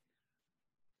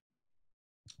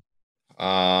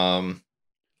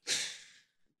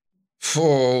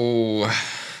 Oh,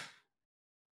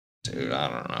 dude, I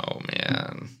don't know,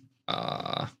 man.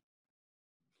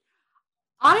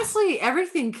 Honestly,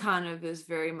 everything kind of is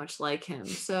very much like him,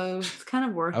 so it's kind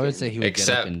of working. I would say he would get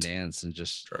up and Except- dance and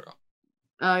just.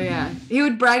 Oh yeah, he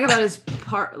would brag about his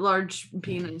large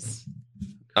penis.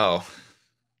 Oh.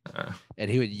 And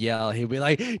he would yell. He'd be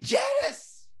like,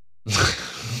 "Janice!"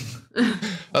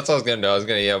 That's what I was gonna do. I was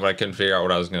gonna yell, but I couldn't figure out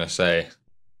what I was gonna say.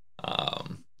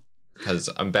 Because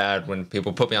I'm bad when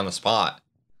people put me on the spot.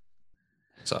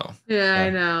 So Yeah, I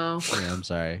know. Yeah, I'm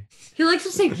sorry. He likes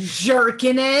to say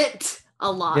 "jerking it"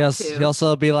 a lot too. He'll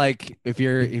also be like, if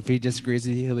he disagrees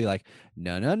with you, he'll be like,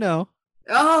 "No, no, no."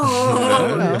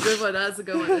 Oh, No. good one. That's a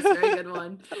good one. That's a very good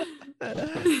one.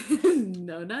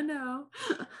 No, no, no.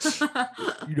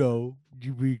 You know,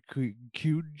 you be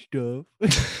cute and stuff.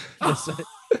 That's it.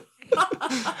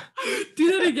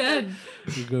 Do that again.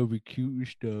 You're gonna be cute and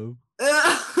stuff.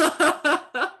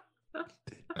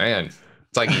 man,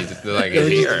 It's like he's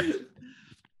here.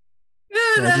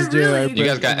 You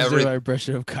guys got every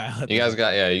impression of Kyle. You guys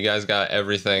got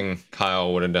everything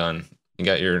Kyle would have done. You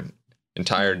got your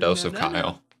entire dose of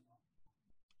Kyle.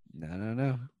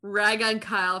 No. Rag on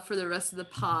Kyle for the rest of the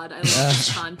pod. I love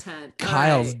the content.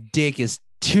 Kyle's dick is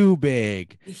too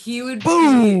big. He would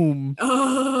boom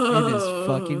in his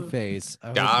fucking face.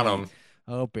 Got him.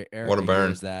 I hope Eric What a burn.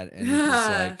 hears that and he's just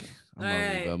like, I'm gonna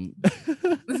leave him.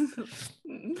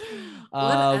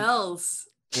 What else?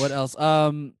 What else?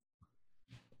 Let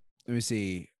me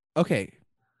see. Okay.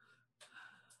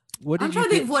 I'm trying to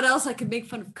think what else I could make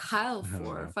fun of Kyle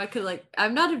for. If I could, like,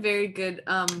 I'm not a very good.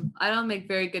 I don't make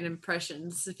very good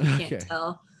impressions. If you can't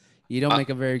tell, you don't make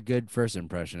a very good first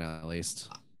impression, at least.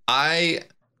 I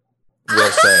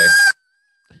will say.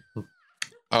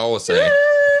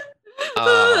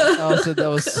 So that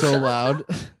was so loud.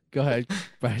 Go ahead,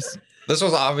 Bryce. This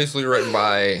was obviously written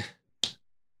by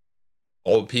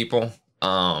old people.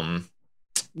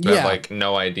 Who have like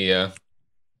no idea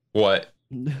what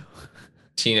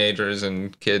teenagers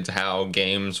and kids, how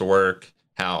games work,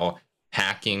 how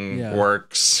hacking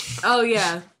works. Oh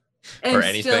yeah, and or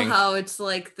anything. Still how it's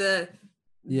like the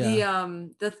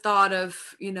thought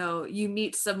of, you know, you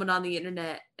meet someone on the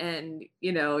internet and,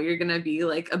 you know, you're gonna be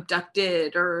like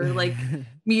abducted or like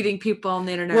meeting people on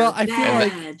the internet. Well, I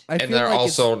feel like they're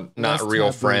also not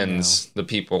real friends. Now. The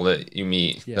people that you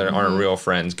meet that aren't real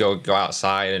friends. Go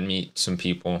outside and meet some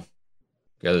people,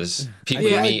 because people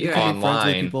you meet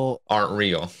online aren't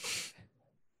real.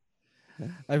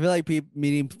 I feel like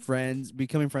becoming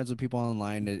friends with people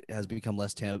online, it has become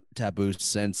less taboo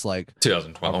since like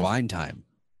 2012 Vine time.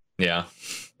 Yeah.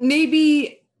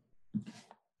 Maybe. Yeah,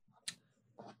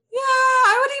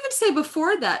 I would even say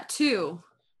before that too.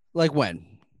 Like when?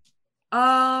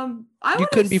 You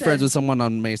couldn't be friends with someone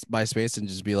on MySpace and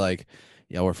just be like,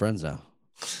 "Yeah, we're friends now."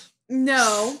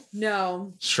 No.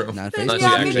 It's true. Not maybe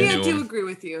I do agree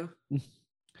with you.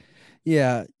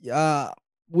 Yeah.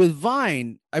 With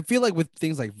Vine, I feel like with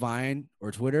things like Vine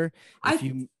or Twitter,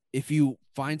 if you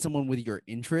find someone with your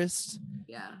interests,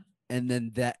 and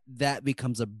then that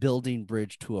becomes a building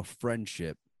bridge to a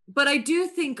friendship. But I do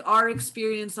think our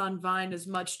experience on Vine is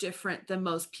much different than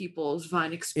most people's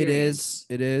Vine experience.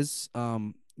 It is.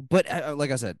 But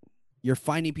like I said, you're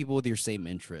finding people with your same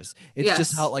interests. It's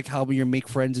just how you make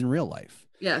friends in real life.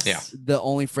 Yes. Yeah. The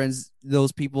only friends,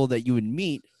 those people that you would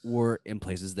meet were in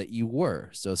places that you were.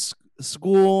 So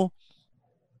school,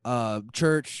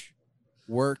 church,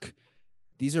 work.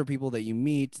 These are people that you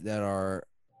meet that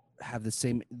have the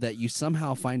same, that you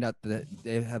somehow find out that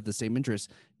they have the same interests.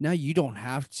 Now you don't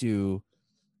have to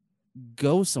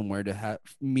go somewhere to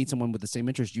meet someone with the same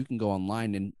interest. You can go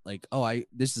online and like,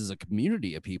 this is a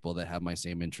community of people that have my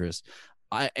same interests.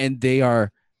 And they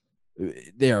are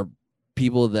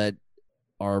people that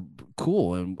are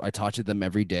cool, and I talk to them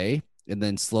every day, and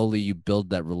then slowly you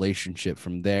build that relationship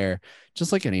from there.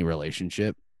 Just like any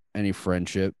relationship, any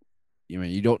friendship,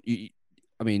 with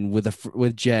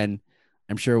Jen,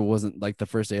 I'm sure it wasn't like the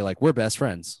first day, like, we're best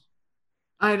friends.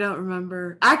 I don't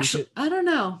remember. Actually, I don't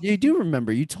know. You do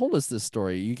remember. You told us this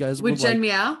story. You guys with Jen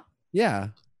Meow? Yeah.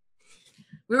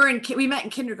 We met in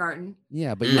kindergarten.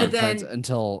 Yeah, but you were friends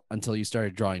until you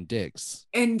started drawing dicks.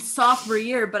 In sophomore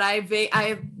year, but I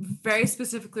very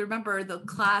specifically remember the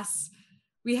class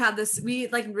we had this. We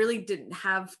like really didn't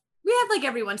have. We had like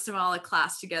every once in a while a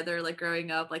class together, like growing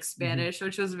up, like Spanish,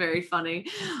 which was very funny.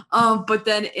 But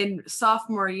then in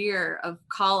sophomore year of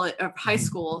high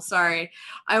school, I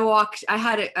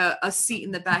had a seat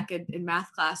in the back in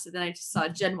math class, and then I just saw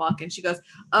Jen walk in. She goes,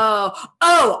 "Oh,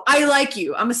 I like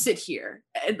you. I'm gonna sit here."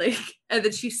 And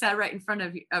then she sat right in front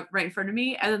of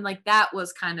me, and then like that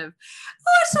was kind of,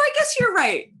 so I guess you're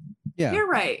right. Yeah, you're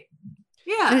right.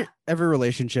 Yeah, every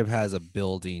relationship has a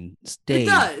building stage.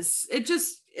 It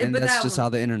does. And that's just how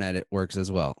the internet works as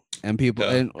well. And people,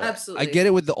 and absolutely, I get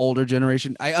it with the older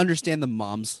generation. I understand the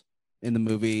moms in the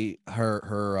movie.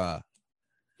 Her,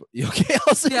 you okay?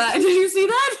 Yeah, did you see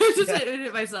that? I just hit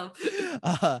it myself.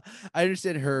 I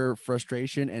understand her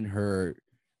frustration and her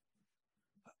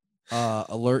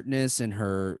alertness and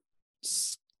her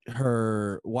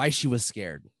why she was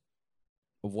scared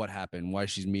of what happened, why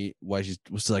she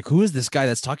was like, who is this guy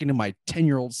that's talking to my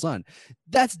 10-year-old son?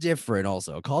 That's different.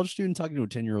 Also, a college student talking to a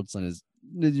 10-year-old son is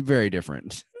very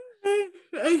different.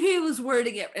 He was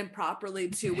wording it improperly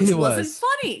too, which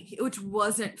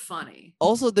wasn't funny.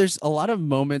 Also, there's a lot of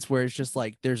moments where it's just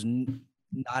like there's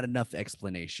not enough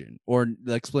explanation, or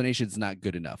the explanation's not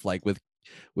good enough. Like with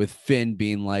Finn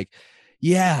being like,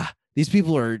 yeah, these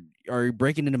people are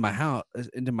breaking into my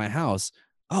house.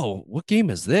 Oh, what game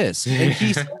is this? And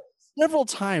he's several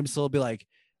times, so he'll be like,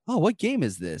 oh, what game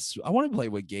is this? I want to play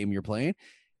what game you're playing.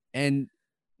 And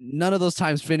none of those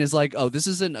times Finn is like, oh, this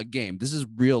isn't a game. This is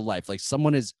real life. Like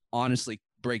someone is honestly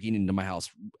breaking into my house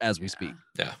as we speak.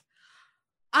 Yeah.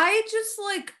 I just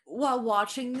like while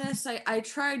watching this, I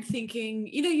tried thinking,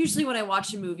 usually when I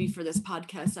watch a movie for this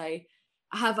podcast, I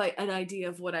have an idea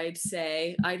of what I'd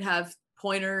say. I'd have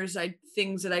pointers,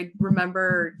 things that I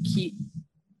remember, keep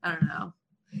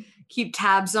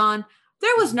tabs on.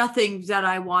 There was nothing that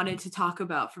I wanted to talk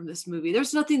about from this movie.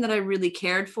 There's nothing that I really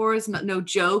cared for. It's no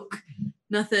joke,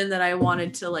 nothing that I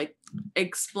wanted to like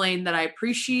explain that I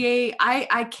appreciate.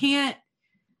 I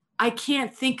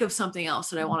can't think of something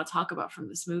else that I want to talk about from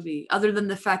this movie other than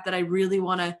the fact that I really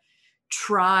want to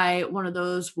try one of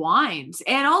those wines.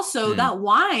 And also that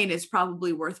wine is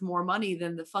probably worth more money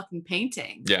than the fucking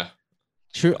painting. Yeah.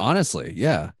 True. Honestly.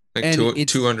 Yeah. Like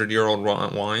 200-year-old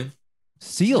wine.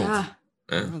 Sealed. Yeah.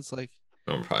 It's like,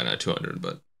 no, probably not 200,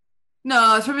 but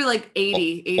no, it's probably like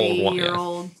 80 old, year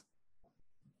old.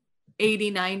 80,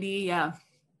 90. Yeah.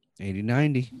 80,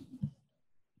 90.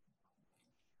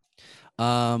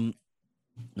 Let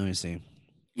me see.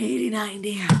 80,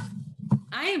 90.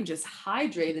 I am just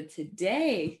hydrated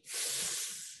today.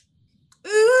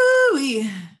 Ooh.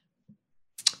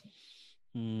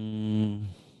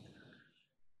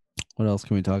 What else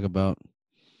can we talk about?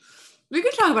 We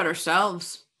could talk about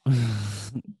ourselves.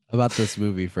 About this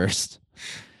movie first.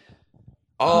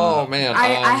 Oh man,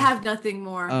 I have nothing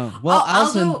more. Well,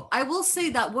 Allison, although I will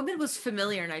say that woman was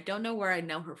familiar, and I don't know where I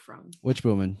know her from. Which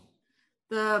woman?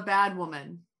 The bad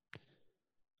woman.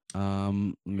 Let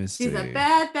me see. She's a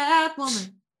bad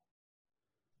woman.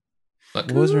 Look,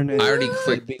 what was her name? I already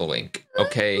clicked the link.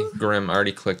 Okay, Grim, I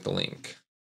already clicked the link.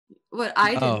 What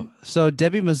I did. Oh, so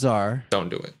Debbie Mazar. Don't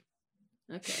do it.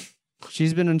 Okay.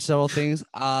 She's been in several things.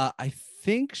 I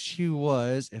think she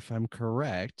was, if I'm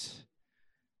correct.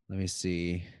 Let me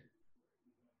see.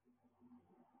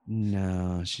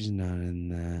 No, she's not in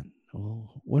that. Oh,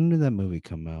 when did that movie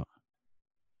come out?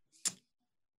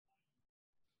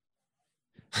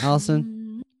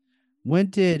 Allison, when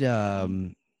did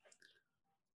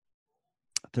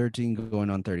 13 going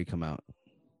on 30 come out?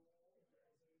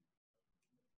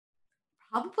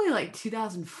 Probably like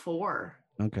 2004.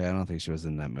 Okay, I don't think she was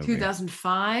in that movie.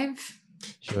 2005.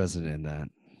 She wasn't in that.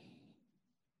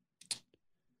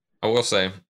 I will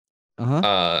say, when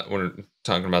we're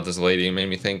talking about this lady, it made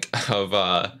me think of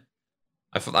I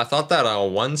thought that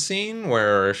one scene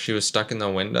where she was stuck in the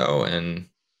window and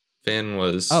Finn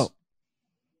was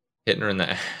hitting her in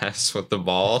the ass with the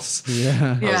balls.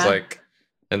 Yeah. I was like,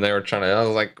 and they were I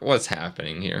was like, what's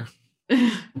happening here?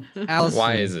 Allison,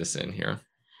 why is this in here?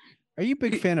 Are you a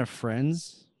big fan of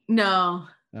Friends? No.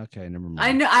 Okay, never mind.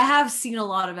 I know I have seen a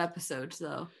lot of episodes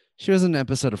though. She was in an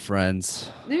episode of Friends.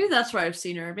 Maybe that's where I've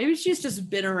seen her. Maybe she's just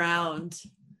been around.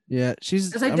 Yeah, she's.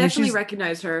 Because I definitely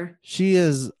recognize her. She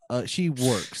is. She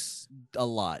works a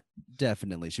lot.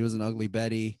 Definitely, she was an Ugly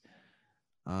Betty.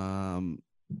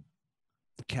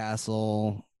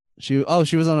 Castle. She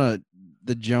was on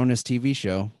the Jonas TV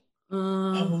show.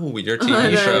 Your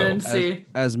TV show. I didn't see.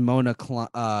 As Mona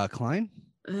Klein.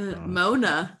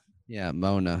 Mona. Yeah,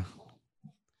 Mona.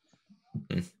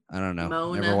 I don't know.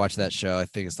 Mona. Never watched that show. I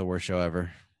think it's the worst show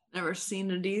ever. Never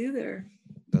seen it either.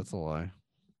 That's a lie.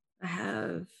 I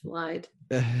have lied.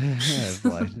 I've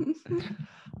lied.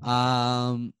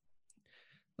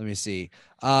 Let me see.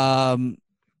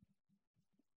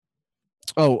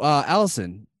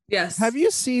 Allison. Yes. Have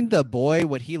you seen The Boy,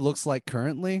 what he looks like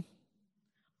currently?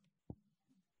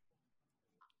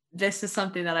 This is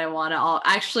something that I want to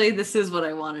actually, this is what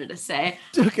I wanted to say.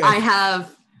 Okay. I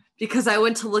have, because I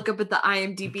went to look up at the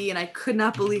IMDb and I could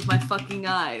not believe my fucking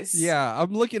eyes. Yeah,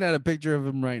 I'm looking at a picture of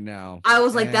him right now. I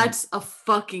was like, that's a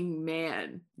fucking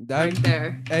man right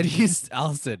there. And he's,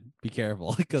 Allison, be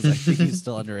careful, because I think he's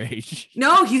still underage.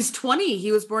 No, he's 20.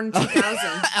 He was born in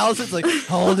 2000. Allison's like,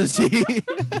 how old is he?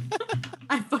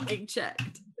 I fucking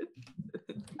checked.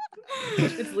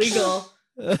 It's legal.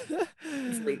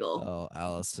 It's legal. Oh,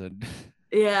 Allison.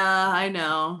 Yeah, I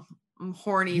know. I'm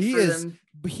horny for them.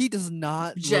 But he does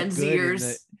not Gen look good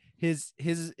Zers.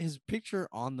 His picture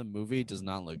on the movie does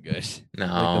not look good. No.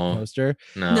 Like the poster.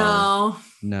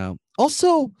 No.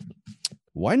 Also,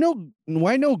 why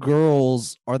no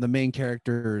girls are the main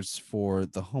characters for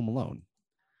the Home Alone?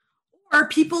 Or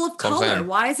people of color? saying,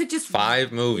 Why is it just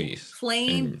 5 movies?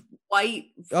 plain white?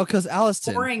 Oh, because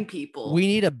Allison, boring people. We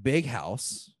need a big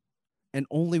house, and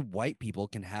only white people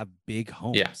can have big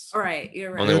homes. Yes. All right,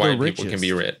 you're right. Only They're the white people can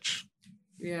be rich.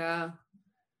 Yeah.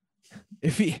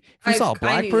 If you saw a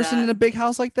black knew person that. in a big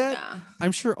house like that, Yeah.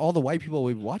 I'm sure all the white people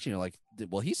we'd be watching are like,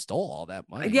 well, he stole all that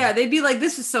money. Yeah, they'd be like,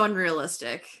 this is so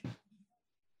unrealistic.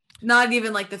 Not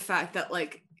even like the fact that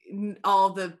like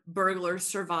all the burglars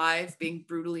survive being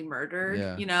brutally murdered,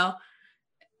 Yeah. you know?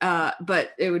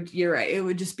 But you're right. It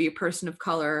would just be a person of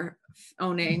color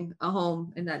owning a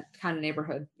home in that kind of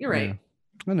neighborhood. You're right.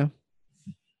 Yeah, I know.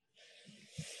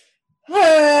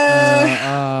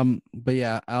 But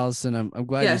yeah, Allison, I'm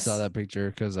glad you saw that picture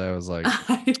because I was like,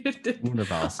 I wonder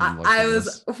if Allison looks I at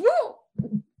was, this.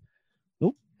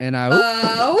 whoo, And I'm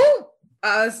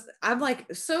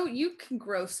like, so you can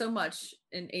grow so much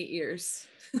in 8 years.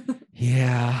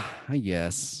 Yeah, I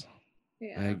guess.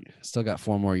 Yeah. I still got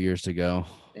 4 more years to go.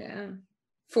 Yeah.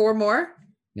 4 more?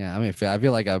 Yeah, I mean, I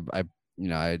feel like I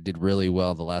did really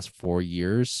well the last 4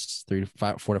 years,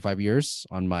 4 to 5 years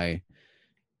on my,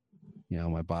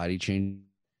 my body changing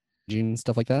and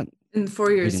stuff like that. In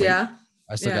 4 years, yeah.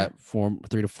 I still got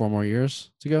 3 to 4 more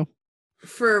years to go.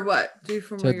 For what? 3 to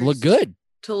 4 more years. To look good.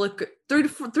 To look good. 3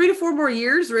 to 4 more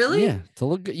years, really? Yeah, to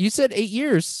look good. You said 8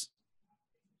 years.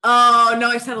 Oh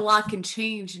no, I said a lot can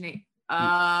change in 8.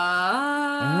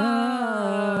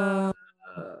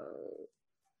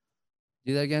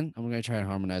 Do that again. I'm gonna try and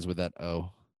harmonize with that.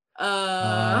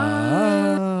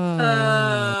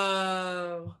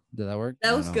 Did that work?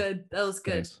 That was good. That was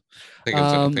good.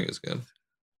 I think it's good.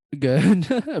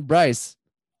 Good. Bryce.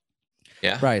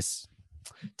 Yeah. Bryce,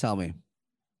 tell me.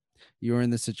 You were in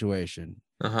this situation.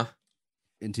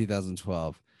 In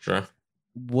 2012. Sure.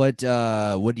 What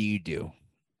do you do?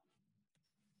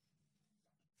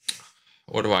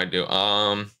 What do I do?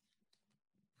 I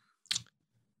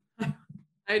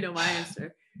know my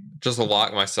answer. Just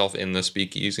lock myself in the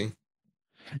speakeasy.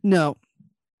 No.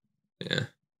 Yeah.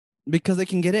 Because they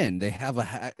can get in. They have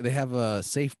a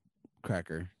safe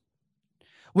cracker.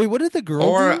 Wait, what did the girl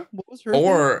do? What was her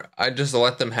thing? I just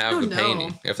let them have the know.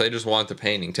 painting. If they just want the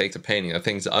painting, take the painting. That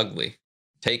thing's ugly.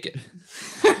 Take it.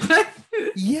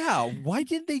 Yeah, why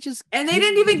didn't they just? And they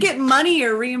didn't even get money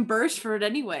or reimbursed for it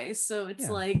anyway. So it's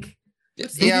like,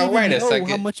 yeah. Wait a second.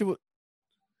 How much?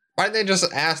 Why'd they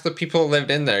just ask the people who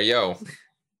lived in there? Yo,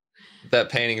 that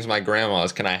painting is my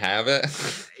grandma's. Can I have it?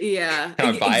 Yeah.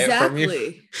 Can I buy it from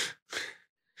you?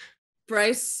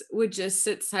 Bryce would just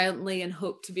sit silently and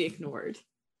hope to be ignored.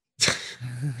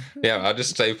 Yeah, I'll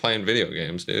just stay playing video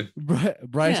games, dude.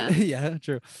 Bryce, yeah,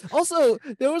 true. Also,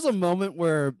 there was a moment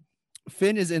where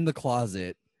Finn is in the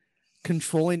closet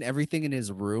controlling everything in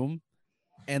his room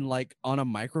and like on a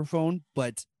microphone,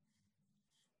 but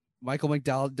Michael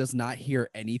McDowell does not hear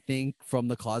anything from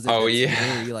the closet. Oh,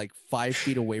 literally like 5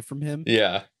 feet away from him.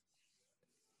 Yeah.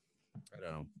 I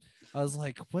don't know. I was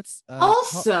like, what's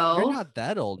also you're not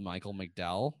that old, Michael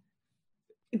McDowell.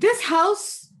 This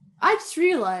house, I just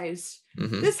realized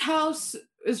this house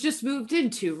is just moved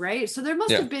into, right? So there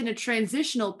must have been a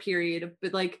transitional period of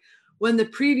like when the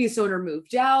previous owner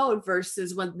moved out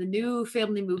versus when the new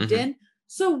family moved in.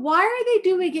 So why are they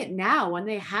doing it now when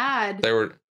they were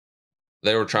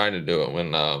trying to do it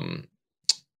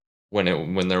when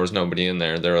there was nobody in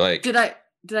there. They were like, did I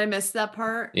miss that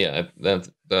part? Yeah, at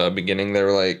the beginning they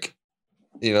were like,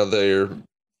 the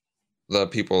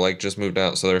people like just moved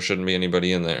out, so there shouldn't be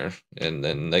anybody in there. And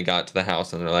then they got to the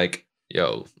house and they're like,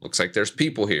 yo, looks like there's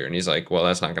people here. And he's like, well,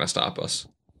 that's not going to stop us.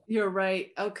 You're right.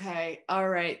 Okay. All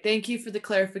right. Thank you for the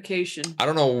clarification. I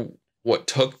don't know what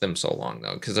took them so long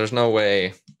though, because there's no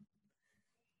way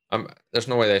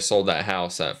they sold that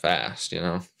house that fast,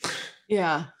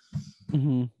 Yeah.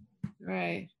 Mm-hmm.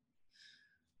 Right.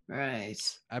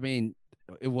 I mean,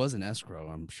 it was an escrow,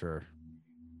 I'm sure.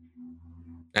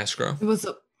 Escrow? It was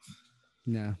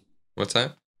yeah. What's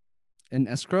that? An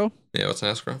escrow? Yeah, what's an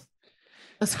escrow?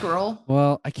 A squirrel?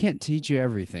 Well, I can't teach you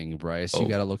everything, Bryce. You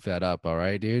got to look that up, all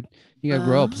right, dude? You got to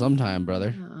grow up sometime,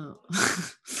 brother.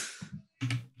 Is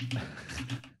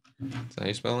that how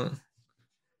you spell it?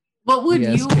 What would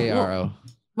S-K-R-O.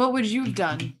 What would you have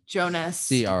done, Jonas?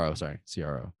 C-R-O, sorry.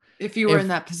 C-R-O. If you were in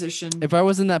that position. If I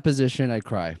was in that position, I'd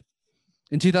cry.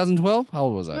 In 2012, how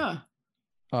old was I? Yeah.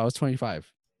 Oh, I was 25.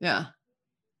 Yeah.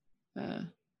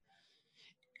 In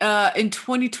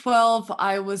 2012,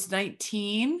 I was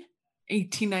 19. I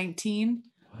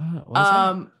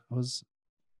was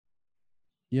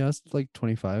like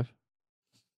 25.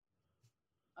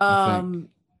 And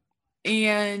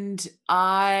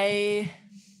I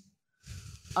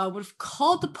would have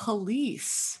called the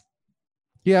police.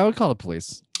 Yeah, I would call the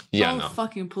police. Yeah, no.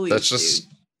 Fucking police. That's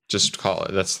just call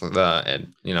it. That's I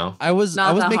was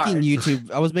making hard.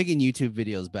 YouTube. I was making YouTube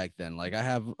videos back then. Like I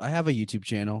have a YouTube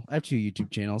channel. I have 2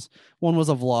 YouTube channels. One was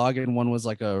a vlog and one was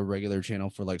like a regular channel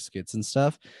for like skits and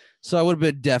stuff. So I would have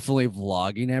been definitely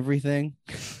vlogging everything.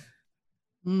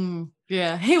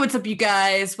 Yeah. Hey, what's up, you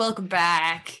guys? Welcome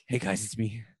back. Hey guys, it's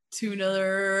me. To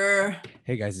another.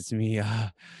 Hey guys, it's me.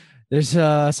 There's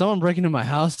someone breaking into my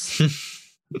house.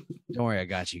 Don't worry, I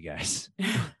got you guys.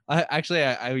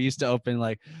 I used to open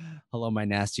like, hello, my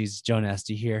nasties, Joe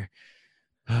Nasty here.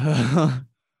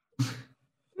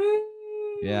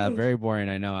 Yeah, very boring.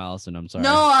 I know, Allison. I'm sorry.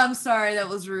 No, I'm sorry. That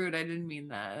was rude. I didn't mean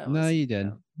that. No, you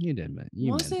did. You did, man.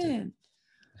 You wasn't. Meant it.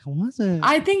 Wasn't.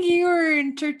 I think you were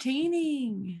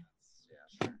entertaining.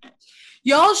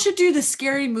 Y'all should do the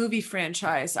Scary Movie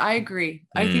franchise. I agree.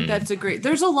 I think that's a great.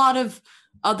 There's a lot of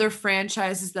other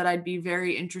franchises that I'd be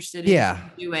very interested in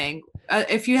doing.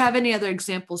 If you have any other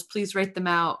examples, please write them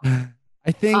out.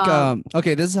 I think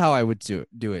okay, this is how I would do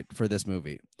it for this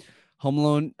movie. Home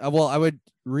Alone. Well, I would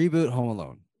reboot Home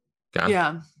Alone. Okay.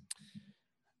 Yeah.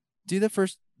 Do the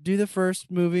first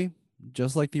movie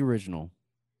just like the original.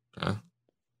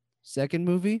 Second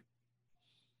movie,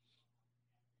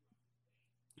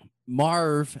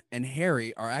 Marv and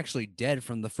Harry are actually dead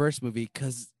from the first movie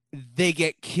because they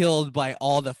get killed by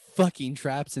all the fucking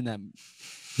traps in that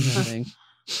thing.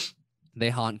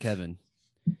 They haunt Kevin.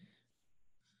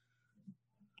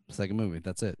 Second movie.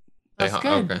 That's it. That's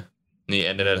good. Okay. And you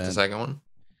ended it at the second one?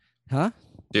 Huh?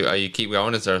 You keep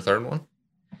going? Is there a third one?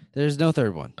 There's no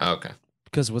third one. Oh, okay.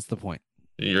 Because what's the point?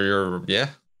 You're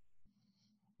yeah.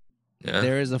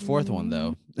 There is a fourth one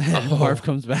though. Marv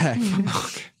comes back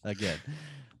Okay. again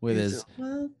with his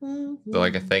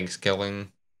like a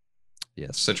Thanksgiving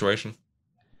situation.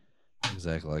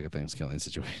 Exactly like a Thanksgiving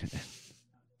situation.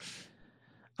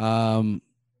 What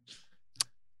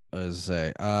does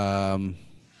it say?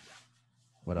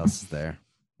 What else is there?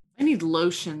 I need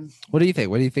lotion. What do you think?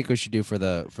 What do you think we should do for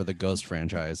the Ghost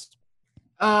franchise?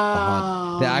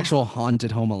 The actual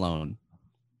haunted Home Alone.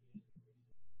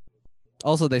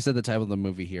 Also, they said the title of the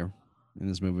movie here in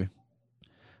this movie.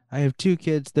 I have two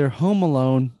kids. They're home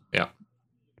alone. Yeah.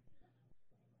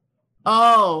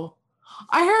 Oh,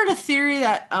 I heard a theory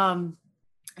that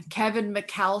Kevin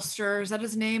McAllister, is that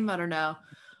his name? I don't know.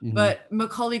 Mm-hmm. But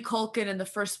Macaulay Culkin in the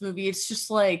first movie, it's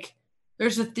just like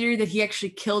there's a theory that he actually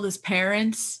killed his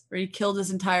parents or he killed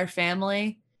his entire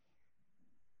family.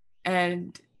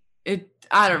 And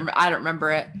I don't remember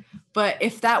it. But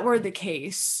if that were the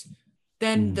case,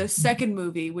 then the second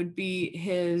movie would be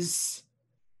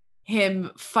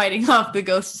him fighting off the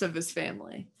ghosts of his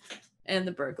family and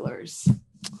the burglars.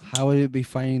 How would it be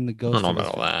fighting the ghosts? I don't know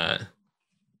about all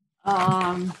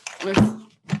that.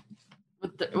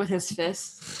 With his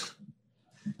fists.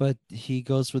 But he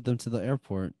goes with them to the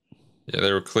airport. Yeah,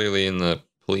 they were clearly in the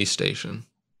police station.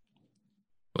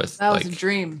 That was a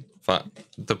dream.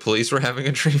 The police were having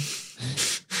a dream.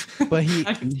 But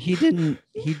he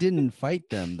didn't fight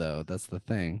them though. That's the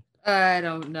thing. I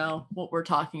don't know what we're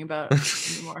talking about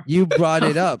anymore. You brought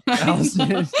it up,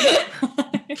 Allison.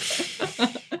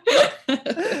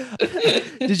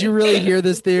 Did you really hear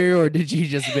this theory, or did you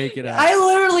just make it up? I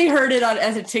literally heard it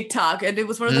as a TikTok, and it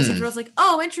was one of those things where I was like,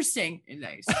 "Oh, interesting." And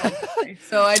nice.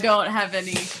 So I don't have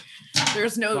any.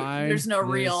 There's no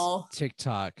real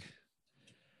TikTok.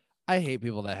 I hate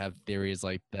people that have theories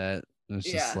like that. It's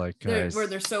just like, guys, where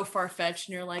they're so far fetched,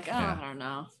 and you're like, oh, I don't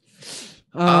know.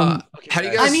 Okay, how do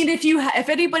you guys? I mean, if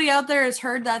anybody out there has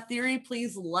heard that theory,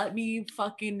 please let me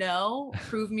fucking know.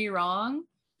 Prove me wrong.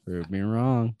 Prove me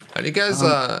wrong. How do you guys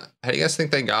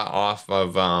think they got off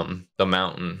of the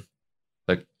mountain,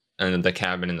 and the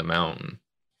cabin in the mountain?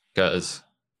 Because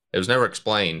it was never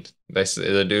explained.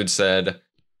 The dude said,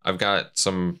 "I've got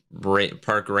some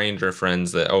park ranger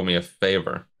friends that owe me a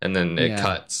favor," and then it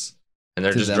cuts, and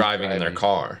they're just driving in their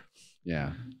car.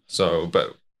 Yeah. So,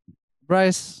 but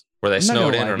Bryce, were they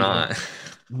snowed in or not?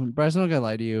 Bryce, I'm not gonna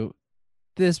lie to you.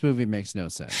 This movie makes no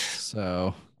sense.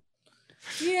 So.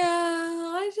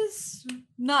 Yeah, it's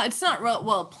not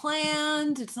well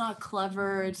planned. It's not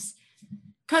clever. It's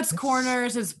cuts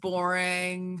corners. It's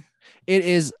boring. It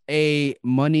is a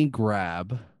money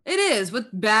grab. It is with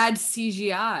bad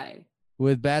CGI.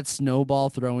 With bad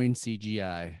snowball throwing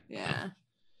CGI. Yeah.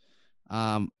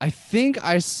 I think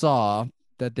I saw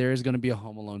that there is going to be a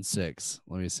Home Alone 6.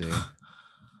 Let me see.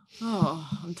 Oh,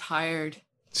 I'm tired.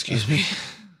 Excuse me.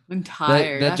 I'm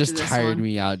tired. That just tired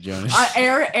me out, Jonas.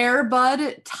 Air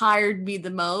Bud tired me the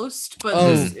most, but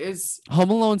this is Home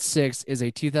Alone 6 is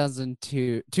a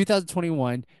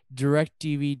 2021 direct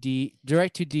to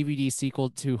DVD sequel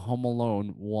to Home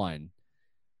Alone 1.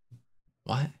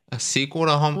 What? A sequel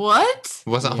to Home? What?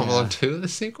 Wasn't Home Alone 2 the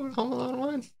sequel to Home Alone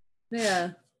 1?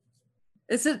 Yeah.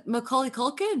 Is it Macaulay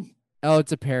Culkin? Oh,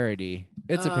 it's a parody.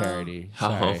 It's a parody.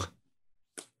 Sorry.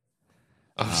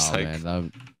 I was like,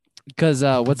 man, because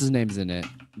what's his name's in it?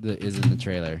 Is in the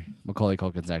trailer. Macaulay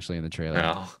Culkin's actually in the trailer.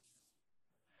 Oh.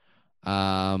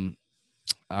 All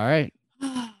right.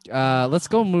 Let's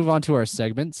go move on to our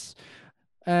segments.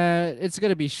 It's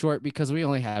gonna be short because we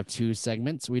only have 2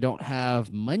 segments. We don't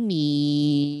have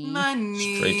money.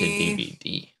 Straight to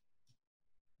DVD.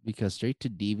 Because straight to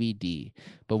DVD.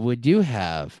 But we do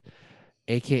have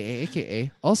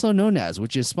AKA, also known as,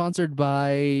 which is sponsored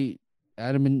by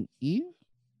Adam and Eve.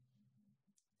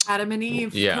 Adam and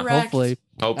Eve. Yeah. Correct. Hopefully.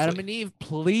 Adam Hopefully. and Eve,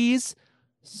 please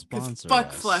sponsor Fuck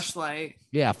us. Fleshlight.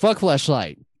 Yeah, fuck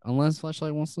Fleshlight. Unless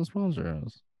Fleshlight wants to sponsor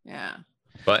us. Yeah.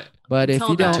 But But if Until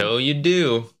you don't, until you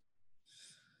do,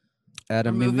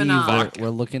 Adam We're and moving Eve, on. we're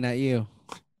looking at you.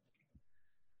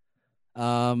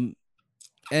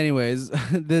 Anyways,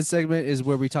 this segment is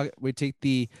where we take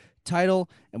the title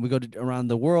and we go around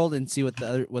the world and see what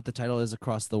the title is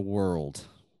across the world.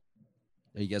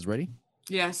 Are you guys ready?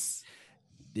 Yes.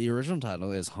 The original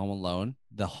title is Home Alone,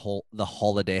 the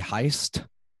Holiday Heist.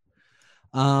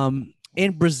 In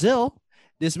Brazil,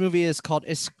 this movie is called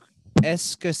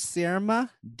Esquecerma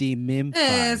de Mim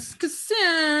 5.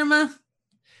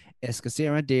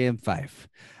 Esquecerma de Mim 5.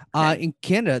 In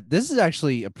Canada, this is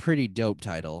actually a pretty dope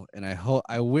title, and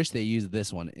I wish they used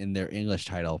this one in their English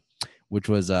title, which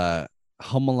was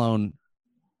Home Alone,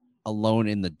 Alone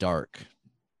in the Dark.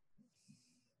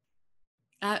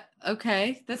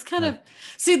 Okay, that's kind of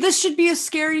see. This should be a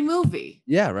scary movie.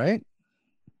 Yeah, right.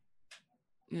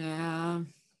 Yeah.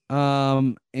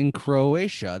 In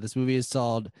Croatia, this movie is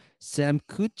called Sam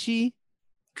Kuchi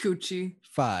Coochie.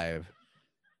 5.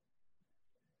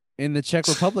 In the Czech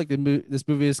Republic, this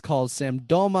movie is called Sam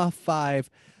Doma 5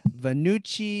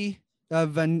 Vanukni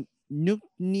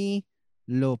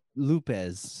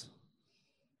Lupez.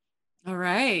 All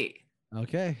right.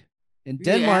 Okay. In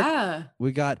Denmark, Yeah.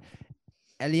 we got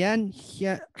Elian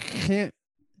Heme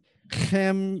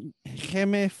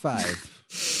 5.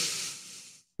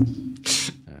 I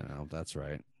don't know if that's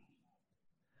right.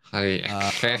 I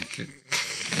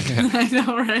I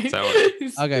know, right? Is that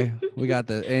what- Okay, we got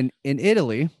the in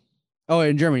Italy. Oh,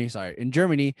 in Germany, sorry. In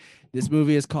Germany, this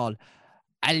movie is called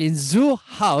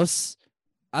Allenzuhaus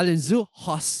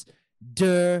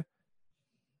der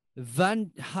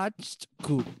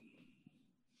Vanhachtkup.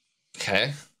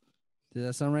 Okay. Did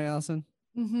that sound right, Allison?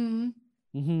 Mm-hmm.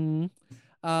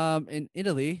 Mm-hmm. In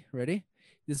Italy, ready?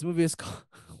 This movie is called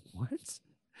what?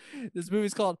 This movie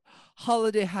is called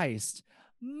Holiday Heist.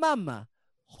 Mamma,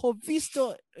 ho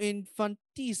visto un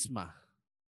fantasma.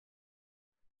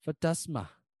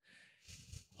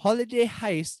 Holiday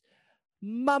Heist.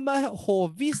 Mamma, ho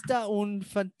vista un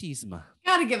fantasma.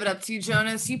 Gotta give it up to you,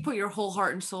 Jonas. You put your whole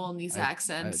heart and soul in these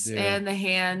accents do. and the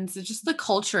hands, it's just the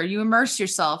culture. You immerse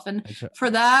yourself, and I try. for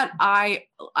that, I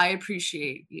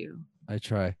appreciate you, I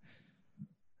try.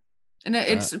 and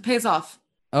it pays off.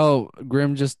 Oh,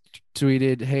 Grim just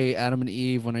tweeted, "Hey, Adam and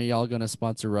Eve, when are y'all gonna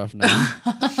sponsor Rough Night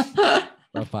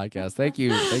Rough Podcast?" Thank you,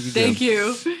 Grim. Thank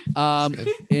you.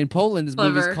 In Poland, this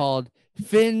movie is Clever. called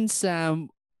Fin Sam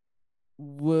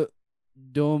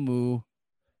Domu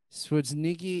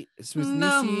Switsniki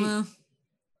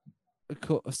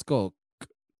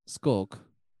Skolk.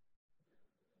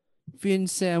 Fin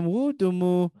Sam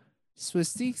Domu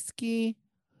Switsniki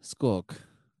Skolk.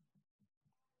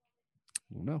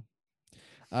 No.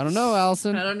 I don't know,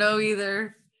 Allison. I don't know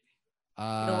either. You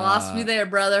lost me there,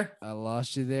 brother. I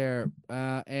lost you there.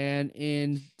 And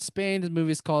in Spain, the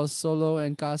movie is called Solo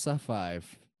en Casa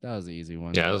 5. That was an easy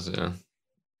one. Yeah. Yeah.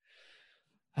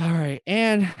 All right.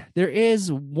 And there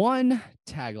is one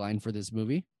tagline for this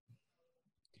movie.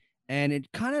 And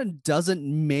it kind of doesn't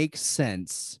make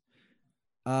sense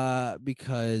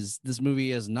because this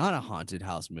movie is not a haunted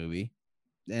house movie.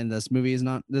 And this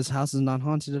house is not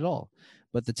haunted at all.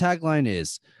 But the tagline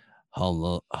is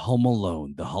Home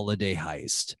Alone, the Holiday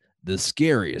Heist, the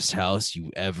scariest house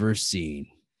you've ever seen.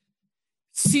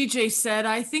 CJ said,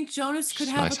 I think Jonas could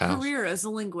have Nice a house. career as a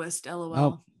linguist, LOL.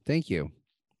 Oh, thank you.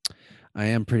 I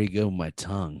am pretty good with my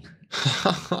tongue.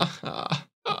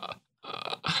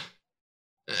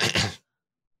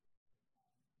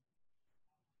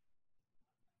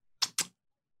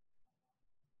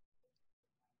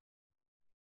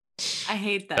 I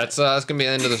hate that. That's gonna be the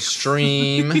end of the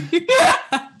stream. He's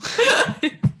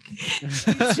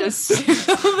just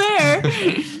still there.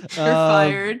 You're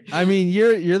fired. I mean,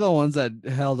 you're the ones that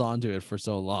held on to it for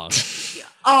so long.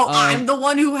 Oh, I'm the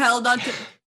one who held on to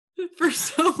for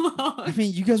so long. I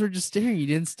mean, you guys were just staring. You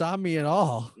didn't stop me at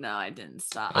all. No, I didn't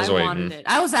stop. I was I wanted waiting. it.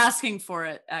 I was asking for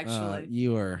it, actually.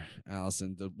 You are,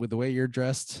 Allison, with the way you're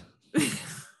dressed.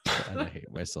 I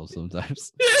hate myself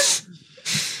sometimes. See,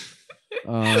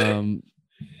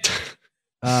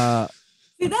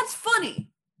 that's funny.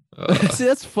 See,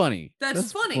 that's funny.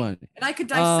 That's funny. And I could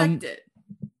dissect it.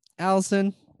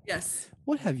 Allison, Yes.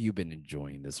 what have you been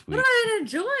enjoying this What week? have I been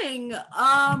enjoying?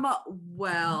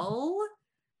 Well.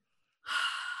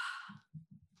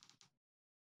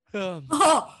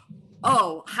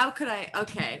 How could I?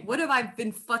 Okay, what have I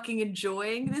been fucking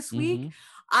enjoying this week?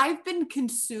 I've been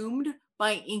consumed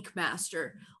by Ink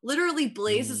Master. Literally,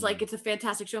 Blaze is like, it's a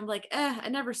fantastic show. I'm like, I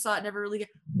never saw it, never really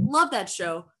love that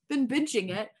show. Been binging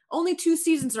it. Only 2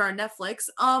 seasons are on Netflix.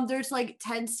 There's like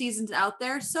 10 seasons out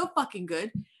there. So fucking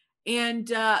good. And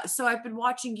so I've been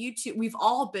watching YouTube. We've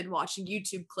all been watching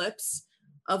YouTube clips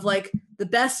of like the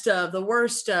best of, the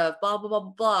worst of, blah blah blah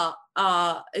blah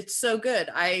blah. It's so good.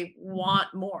 I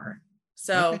want more.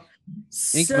 So Okay.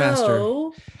 Ink Master.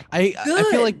 I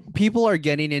feel like people are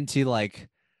getting into like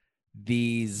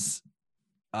these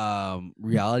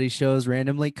reality shows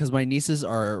randomly because my nieces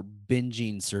are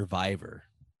binging Survivor.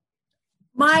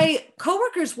 My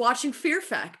coworker's watching Fear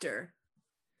Factor.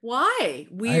 Why?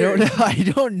 Weird.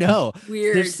 I don't know.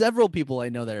 Weird. There's several people I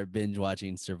know that are binge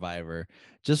watching Survivor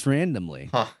just randomly.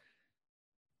 Huh.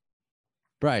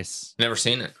 Bryce. Never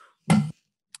seen it.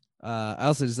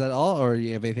 Elsa, is that all, or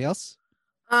you have anything else?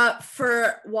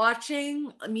 For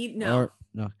watching me, no.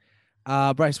 No.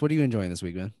 Bryce, what are you enjoying this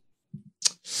week, man?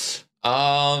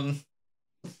 Have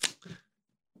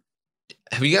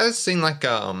you guys seen like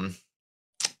the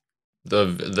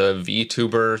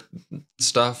VTuber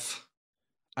stuff?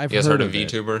 You guys heard of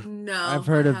VTuber? No. I've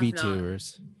heard of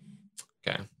VTubers.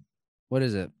 Okay. What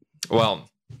is it? Well,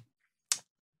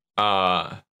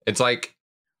 it's like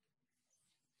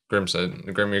Grim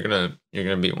said. Grim, you're gonna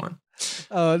be one.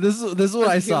 Oh, this is what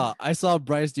I saw. I saw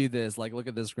Bryce do this. Like, look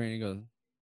at the screen and go.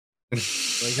 Like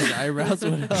his eyebrows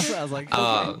went up. I was like,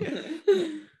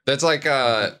 okay. That's like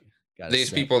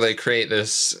these people, they create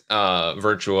this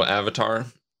virtual avatar,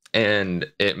 and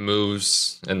it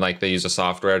moves, and like they use a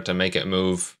software to make it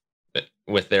move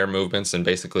with their movements and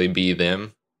basically be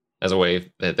them, as a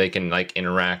way that they can like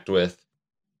interact with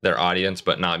their audience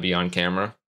but not be on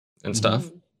camera and stuff.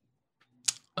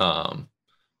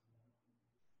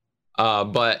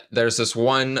 But there's this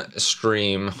one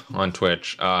stream on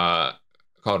Twitch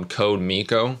called Code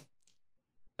Miko,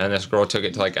 and this girl took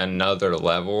it to like another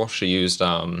level. She used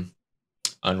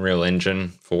Unreal Engine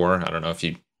 4. I don't know if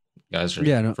you guys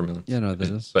are familiar. Yeah, no, that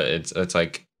is. But it's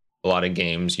like a lot of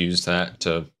games use that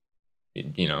to,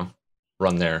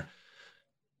 run their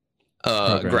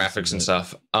graphics and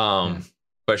stuff.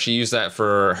 But she used that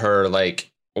for her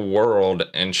like world,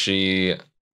 and she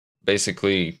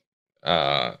basically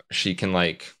she can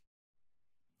like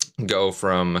go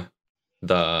from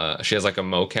she has like a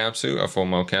mocap suit, a full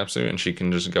mocap suit, and she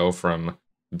can just go from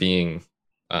being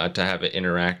to have it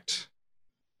interact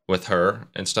with her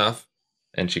and stuff,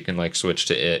 and she can like switch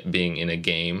to it being in a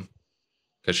game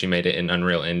because she made it in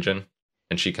Unreal Engine,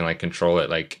 and she can like control it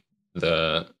like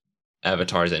the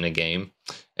avatars in a game.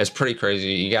 It's pretty crazy.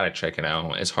 You gotta check it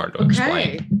out. It's hard to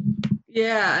explain.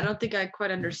 Yeah, I don't think I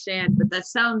quite understand, but that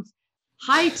sounds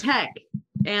high tech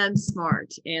and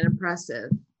smart and impressive.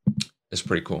 It's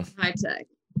pretty cool. High tech.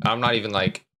 I'm not even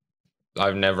like,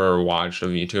 I've never watched a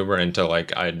VTuber until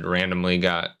like I randomly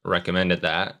got recommended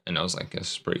that, and I was like,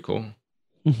 this is pretty cool.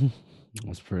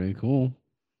 That's pretty cool.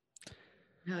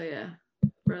 Hell yeah,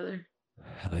 brother.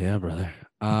 Hell yeah, brother.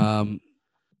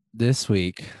 This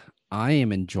week I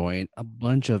am enjoying a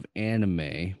bunch of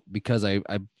anime because I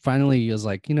finally was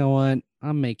like, you know what?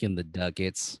 I'm making the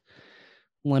ducats.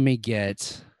 Let me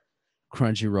get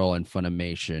Crunchyroll and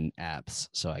Funimation apps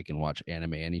so I can watch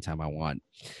anime anytime I want.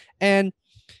 And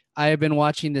I have been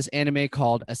watching this anime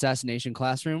called Assassination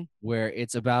Classroom, where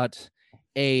it's about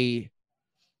a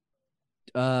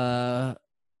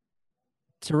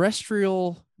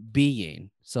terrestrial being.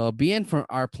 So a being from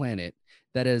our planet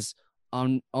that is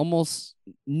almost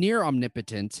near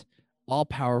omnipotent, all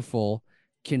powerful,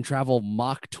 can travel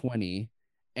Mach 20,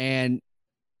 and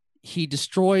he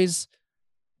destroys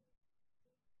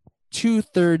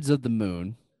 2/3 of the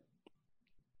moon,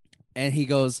 and he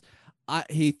goes,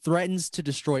 he threatens to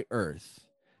destroy Earth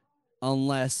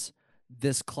unless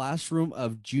this classroom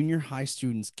of junior high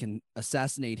students can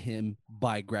assassinate him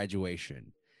by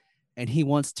graduation. And he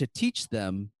wants to teach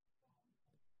them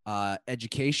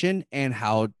education and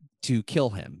how to kill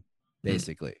him,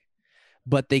 basically.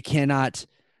 But they cannot.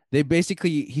 They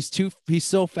basically, he's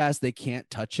so fast they can't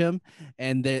touch him,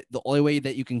 and the only way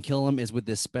that you can kill him is with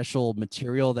this special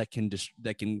material that can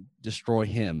destroy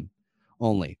him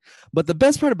only. But the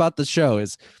best part about the show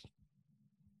is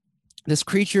this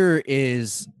creature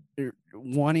is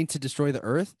wanting to destroy the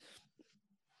Earth,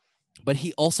 but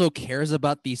he also cares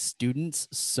about these students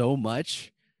so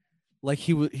much. Like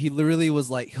he literally was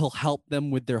like, he'll help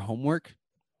them with their homework,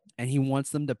 and he wants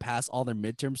them to pass all their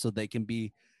midterms so they can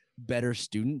be better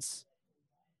students.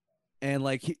 And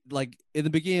like in the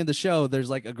beginning of the show, there's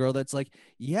like a girl that's like,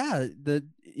 yeah, the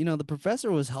professor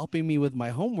was helping me with my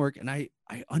homework and I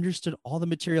understood all the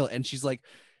material. And she's like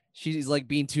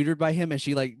being tutored by him, and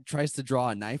she like tries to draw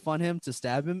a knife on him to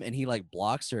stab him, and he like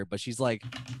blocks her. But she's like,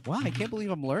 wow, I can't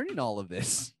believe I'm learning all of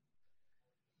this.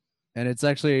 And it's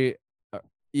actually,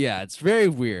 it's very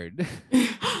weird.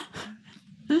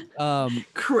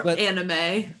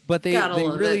 Anime. But they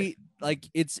really like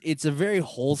it's a very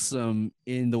wholesome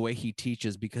in the way he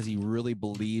teaches, because he really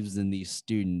believes in these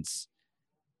students.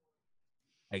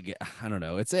 I don't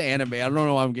know. It's an anime. I don't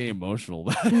know why I'm getting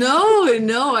emotional. No.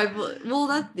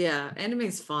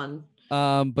 Anime's fun.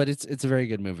 But it's a very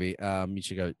good movie.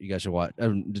 You guys should watch.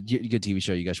 Good TV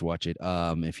show. You guys should watch it.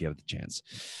 If you have the chance.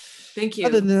 Thank you.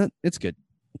 Other than that, it's good.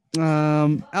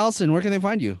 Allison, where can they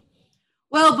find you?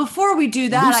 Well, before we do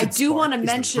that, I do want to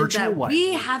mention that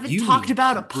we haven't talked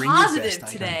about a positive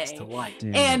today.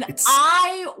 And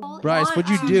Bryce, what'd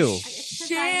you do?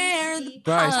 Share the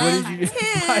Bryce, what did you do?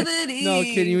 positivity. No,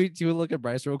 can you look at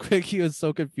Bryce real quick? He was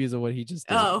so confused at what he just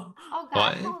did. Oh,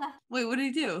 God. wait, what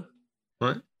did he do?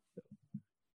 What?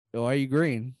 Why are you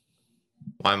green?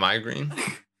 Why am I green?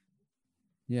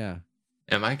 Yeah.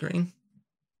 Am I green?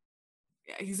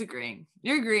 Yeah, he's agreeing.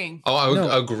 You're agreeing. Oh,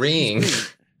 No, agreeing.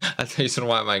 I thought you said,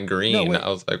 why am I green? No, wait. I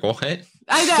was like, what?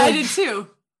 I did too.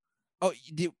 Oh,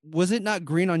 was it not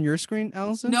green on your screen,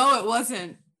 Allison? No, it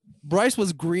wasn't. Bryce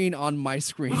was green on my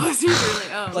screen. Was he really?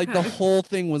 Oh, Like the okay. whole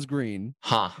thing was green.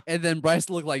 Huh. And then Bryce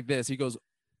looked like this. He goes,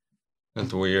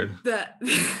 That's weird. That.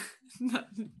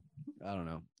 I don't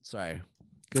know. Sorry.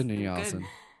 Good news, Allison.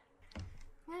 I'm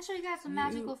gonna show you guys some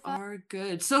magical You fun. are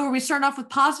good. So, are we starting off with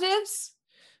positives?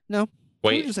 No.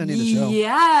 We're Wait, just ending the show.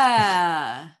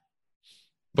 Yeah.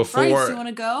 Bryce, you before want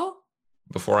to go?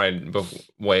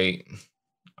 wait,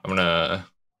 I'm gonna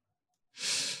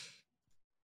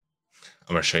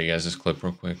show you guys this clip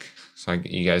real quick, so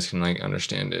you guys can like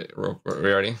understand it. Real quick. Are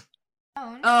we ready?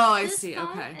 Phone. Oh, I This see.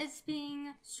 phone Okay. is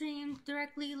being streamed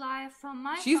directly live from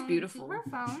my She's phone beautiful. to her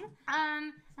phone.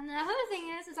 And the other thing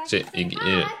is I Shit, can say you- hi.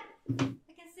 yeah. I can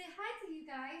say hi to you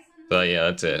guys. But yeah,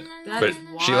 that's it. That But is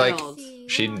she like wild.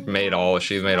 she made all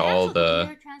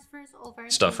the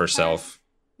stuff herself.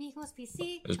 It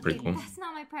was pretty cool. That's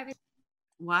not my private.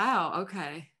 Wow.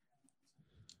 Okay.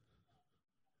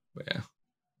 But yeah,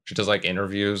 she does like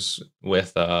interviews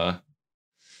with the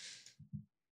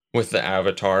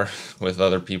avatar with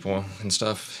other people and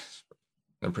stuff.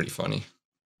 They're pretty funny.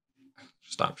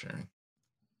 Stop sharing.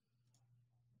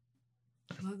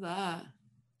 Love that.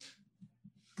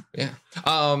 Yeah.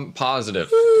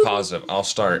 Positive. I'll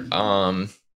start.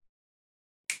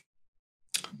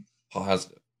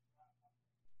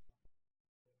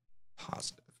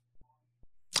 Positive.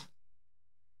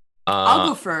 I'll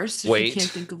go first. If wait. you can't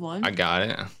think of one. I got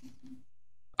it.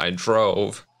 I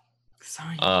drove.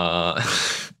 Sorry.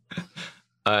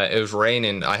 It was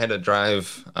raining. I had to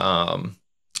drive Kyle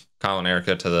and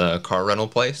Erica to the car rental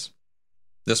place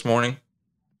this morning.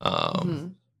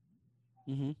 Mhm.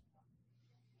 Mm-hmm.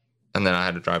 And then I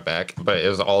had to drive back, but it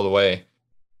was all the way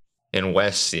in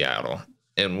West Seattle,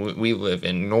 and we live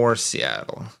in North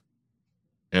Seattle,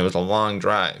 and it was a long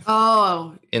drive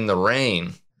Oh, in the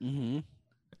rain. Mm-hmm.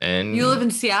 And you live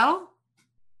in Seattle?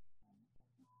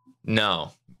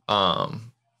 no, but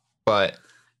but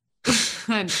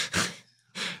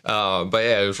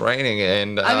yeah, it was raining,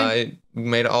 and I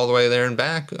made it all the way there and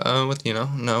back with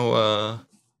no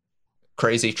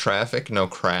crazy traffic, no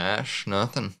crash,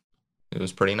 nothing. It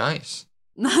was pretty nice.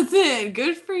 Nothing.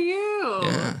 Good for you.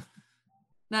 Yeah.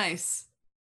 Nice.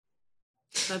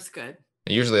 That's good.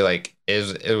 Usually, like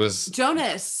it was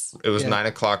Jonas. 9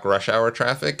 o'clock rush hour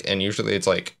traffic, and usually it's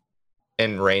like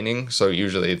and raining, so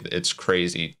usually it's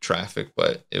crazy traffic.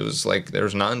 But it was like there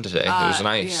was none today. It was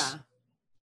nice. Yeah.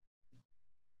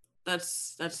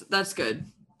 That's good.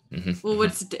 Mm-hmm. Well,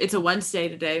 it's a Wednesday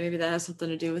today. Maybe that has something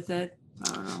to do with it.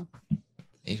 I don't know.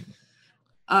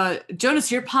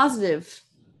 Jonas, you're positive.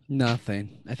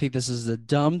 Nothing. I think this is the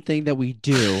dumb thing that we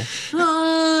do.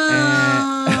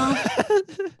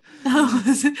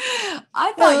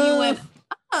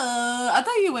 I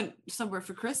thought you went somewhere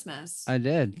for Christmas. I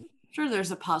did. Sure,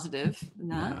 there's a positive in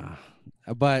that.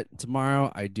 But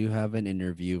tomorrow I do have an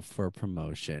interview for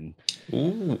promotion.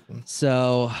 Ooh.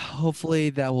 So hopefully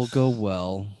that will go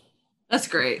well. That's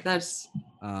great. That's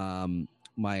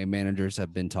my managers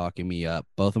have been talking me up.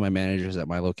 Both of my managers at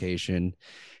my location,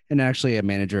 and actually a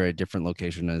manager at a different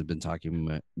location has been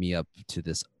talking me up to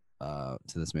this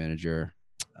manager.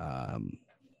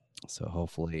 So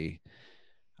hopefully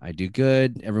I do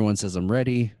good. Everyone says I'm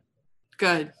ready.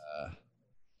 good.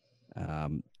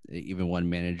 even one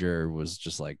manager was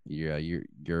just like, yeah,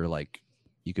 you're like,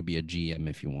 you could be a GM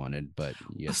if you wanted, but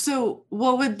yeah. So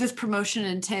what would this promotion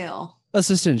entail?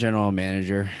 Assistant general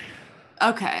manager.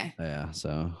 Okay. Yeah.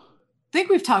 So I think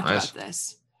we've talked about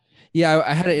this. Yeah,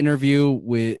 I had an interview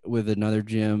with another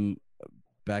gym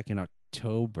back in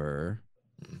October,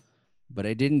 but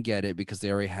I didn't get it because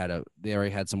they already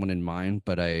had someone in mind.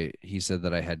 But he said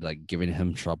that I had like given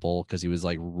him trouble because he was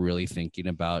like really thinking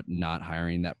about not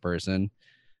hiring that person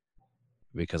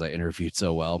because I interviewed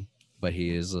so well. But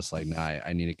he is just like, nah,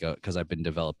 I need to go because I've been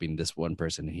developing this one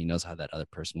person and he knows how that other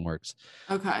person works.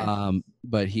 Okay.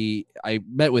 But I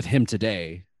met with him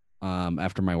today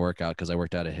after my workout because I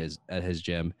worked out at his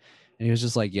gym. And he was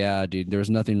just like, yeah, dude, there's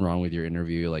nothing wrong with your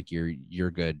interview. Like you're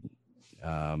good.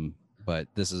 But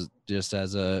this is just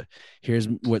here's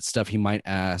what stuff he might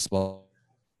ask, blah,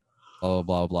 blah,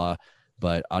 blah, blah.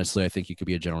 But honestly, I think you could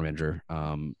be a general manager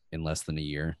in less than a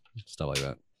year, stuff like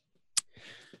that.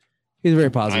 He's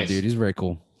very positive, dude. He's very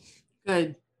cool.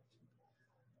 Good.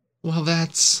 Well,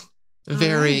 that's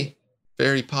very,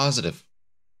 very positive.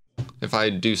 If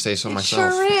I do say so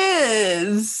myself. Sure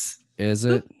is. Is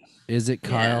it? Is it,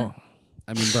 Kyle? Yeah.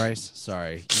 I mean, Bryce,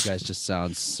 sorry. You guys just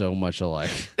sound so much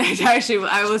alike. Actually,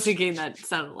 I was thinking that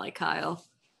sounded like Kyle.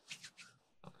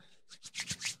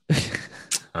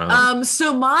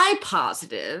 So my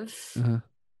positive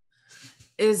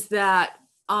is that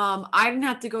I didn't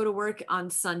have to go to work on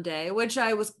Sunday, which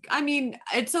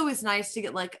it's always nice to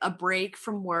get like a break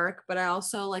from work, but I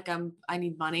also I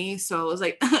need money. So it was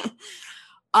like,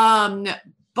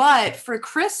 but for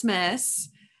Christmas,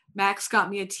 Max got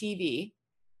me a TV.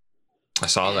 I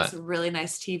saw that. It's a really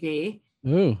nice TV.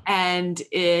 Ooh. And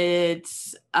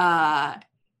it's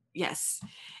yes.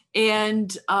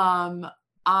 And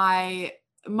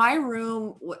my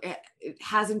room it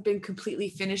hasn't been completely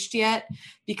finished yet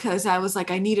because I was like,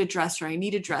 I need a dresser.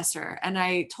 And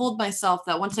I told myself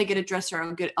that once I get a dresser,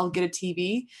 I'll get a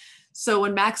TV. So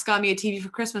when Max got me a TV for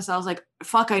Christmas, I was like,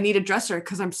 fuck, I need a dresser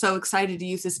because I'm so excited to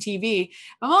use this TV.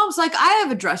 My mom's like, I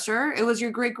have a dresser. It was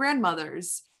your great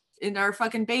grandmother's in our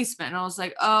fucking basement. And I was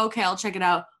like, oh, okay, I'll check it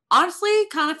out. Honestly,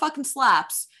 kind of fucking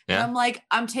slaps. Yeah. And I'm like,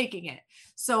 I'm taking it.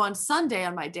 So on Sunday,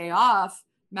 on my day off,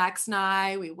 Max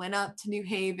and we went up to New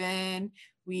Haven.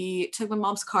 We took my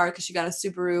mom's car because she got a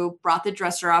Subaru, brought the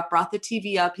dresser up, brought the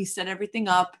TV up. He set everything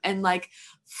up. And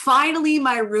finally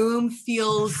my room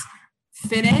feels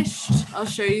finished. I'll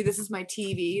show you. This is my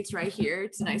TV. It's right here.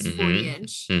 It's a nice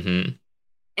 40-inch. Mm-hmm.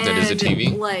 And that is a TV?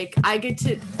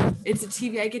 It's a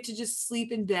TV. I get to just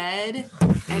sleep in bed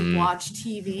and watch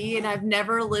TV. And I've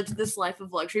never lived this life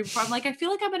of luxury before. I'm like, I feel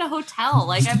like I'm in a hotel.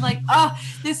 I'm like, oh,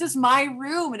 this is my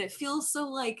room. And it feels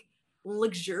so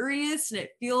luxurious and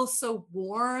it feels so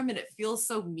warm and it feels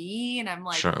so me. And I'm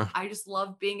like, sure. I just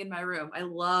love being in my room. I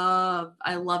love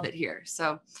it here.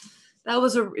 So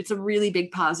it's a really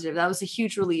big positive. That was a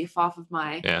huge relief off of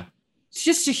it's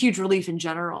just a huge relief in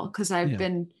general. Cause I've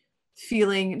been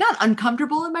feeling not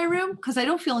uncomfortable in my room because I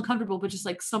don't feel uncomfortable, but just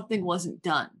something wasn't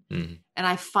done. And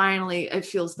it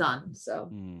feels done. So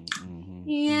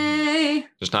yay.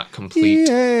 Just not complete.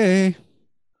 Yay.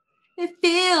 It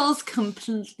feels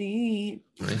complete.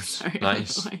 Nice. Sorry,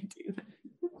 nice. I do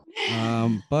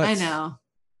that. But I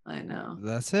know.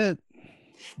 That's it.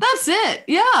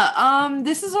 Yeah.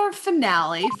 This is our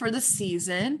finale for the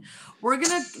season. We're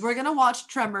gonna watch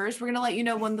Tremors. We're gonna let you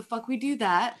know when the fuck we do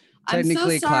that.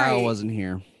 Technically, I'm so sorry. Kyle wasn't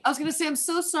here. I was gonna say I'm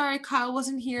so sorry Kyle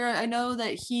wasn't here. I know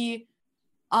that he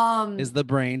is the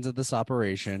brains of this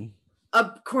operation.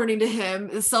 According to him,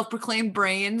 the self-proclaimed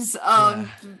brains.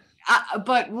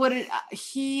 But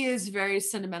he is very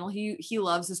sentimental. He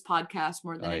loves his podcast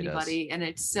more than anybody, and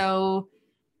it's so.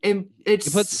 He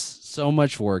puts so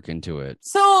much work into it.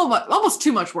 So much, almost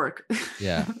too much work.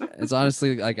 Yeah, it's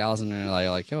honestly like Allison and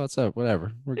I like, yo, what's up?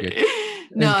 Whatever, we're good.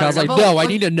 No, Kyle's like, no, I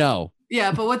need to know.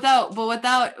 Yeah, but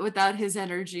without his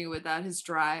energy, without his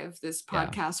drive, this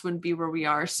podcast wouldn't be where we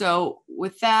are. So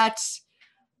with that,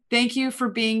 thank you for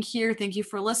being here. Thank you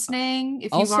for listening.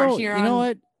 If you aren't here, you know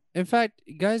what? In fact,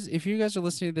 guys, if you guys are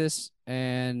listening to this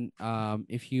and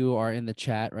if you are in the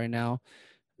chat right now,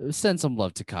 send some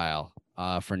love to Kyle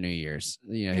for New Year's.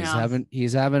 You know,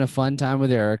 he's having a fun time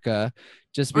with Erica.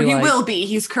 He will be.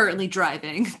 He's currently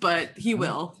driving, but he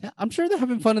will. Yeah, I'm sure they're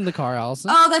having fun in the car, Allison.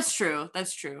 Oh, that's true.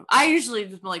 I usually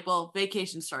just like, well,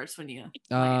 vacation starts when you.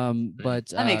 But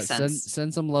that makes sense.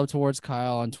 Send some love towards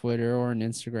Kyle on Twitter or on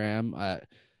Instagram.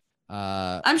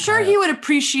 I'm sure he would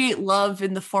appreciate love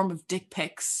in the form of dick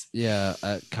pics. Yeah,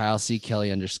 Kyle C. Kelly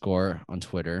 _ on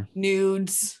Twitter.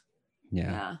 Nudes.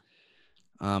 Yeah.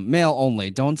 Male only.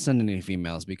 Don't send any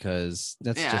females because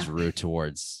that's just rude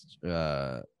towards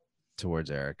towards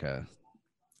Erica.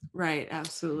 Right,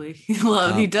 absolutely.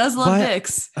 He does love but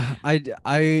dicks.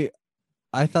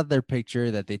 I thought their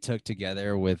picture that they took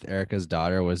together with Erica's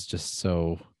daughter was just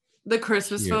so The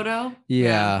Christmas cute. photo.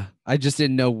 Yeah, I just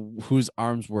didn't know whose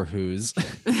arms were whose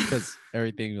because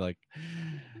everything like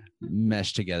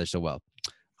meshed together so well.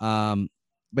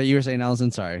 But you were saying,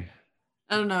 Allison, sorry.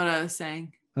 I don't know what I was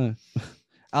saying.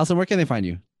 Allison, where can they find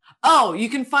you? Oh, you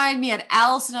can find me at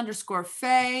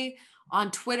Allison_Faye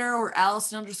on Twitter or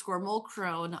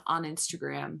Allison_Mulcrone on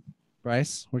Instagram.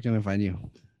 Bryce, where can they find you?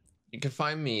 You can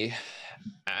find me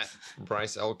at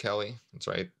Bryce L. Kelly. It's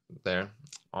right there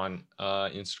on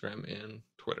Instagram and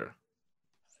Twitter.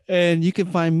 And you can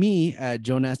find me at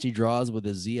Joe Nasty Draws with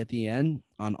a Z at the end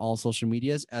on all social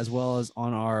medias, as well as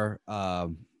on our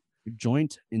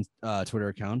joint Twitter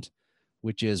account,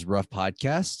 which is Rough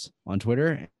Podcast on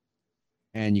Twitter.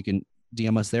 And you can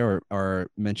DM us there or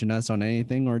mention us on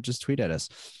anything or just tweet at us.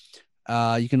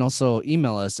 You can also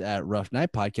email us at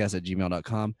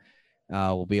roughnightpodcast@gmail.com.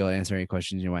 We'll be able to answer any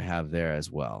questions you might have there as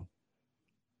well.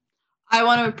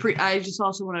 I just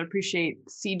also want to appreciate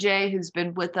CJ, who's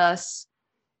been with us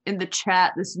in the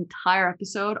chat this entire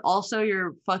episode. Also,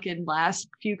 your fucking last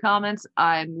few comments,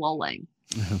 I'm lolling.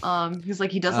 He's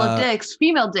like, he does love dicks.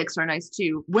 Female dicks are nice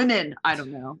too. Women, I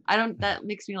don't know. That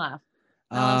makes me laugh.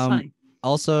 That's funny.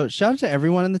 Also, shout out to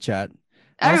everyone in the chat.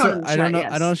 Everyone Also, in the I don't chat, know.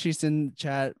 yes. I don't know if she's in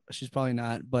chat. She's probably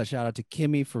not. But shout out to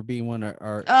Kimmy for being one of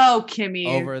our Kimmy,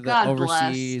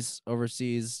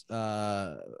 overseas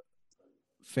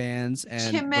fans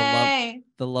and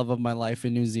the love of my life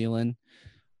in New Zealand.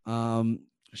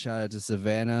 Shout out to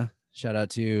Savannah. Shout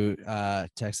out to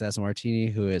Texas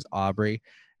Martini, who is Aubrey.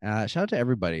 Shout out to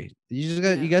everybody. You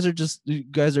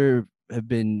guys have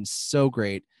been so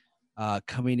great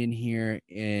coming in here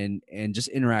and just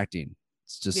interacting.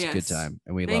 It's just a good time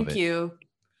and we love it. Thank you.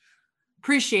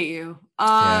 Appreciate you.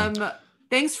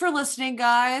 Thanks for listening,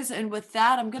 guys. And with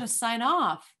that, I'm gonna sign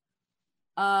off.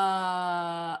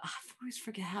 I always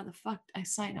forget how the fuck I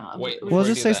sign off. We'll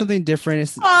just say something different.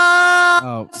 See you,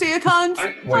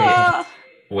 cunt.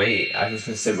 Wait, I was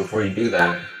gonna say before you do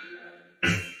that.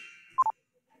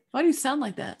 Why do you sound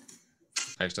like that?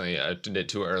 Actually, I did it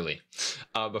too early.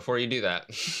 Before you do that,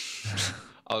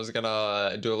 I was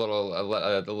gonna do a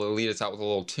little lead us out with a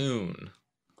little tune.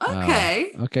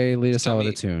 Okay. Okay, lead us out with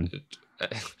a tune.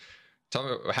 Tell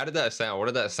me, how did that sound? What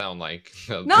did that sound like?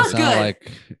 Not good.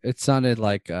 It sounded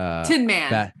like Tin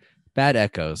Man. Bad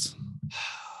echoes.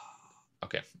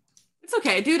 Okay. It's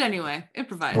okay. Do it anyway.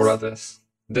 Improvise. What about this?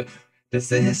 Does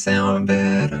this sound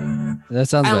better? That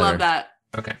sounds better. I love that.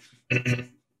 Okay. Here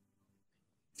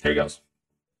he goes.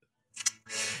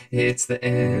 It's the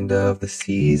end of the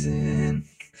season,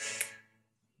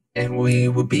 and we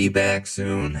will be back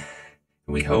soon.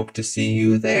 We hope to see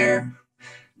you there,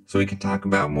 so we can talk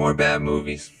about more bad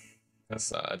movies.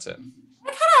 That's it. I kind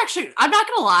of actually, I'm not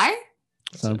gonna lie,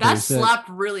 that slapped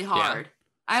really hard.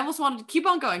 Yeah. I almost wanted to keep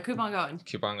on going. Keep on going.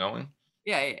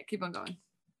 Yeah. Keep on going.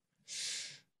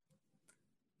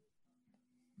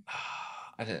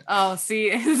 I didn't. Oh, see,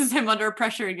 this is him under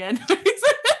pressure again.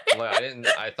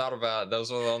 I thought about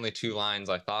those were the only two lines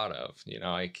I thought of. You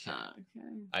know, I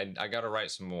got to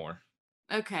write some more.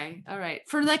 Okay, all right.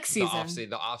 For next season,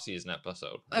 the off-season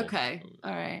episode. Okay,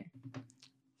 all right.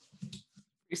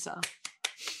 Peace out.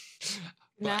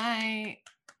 Night.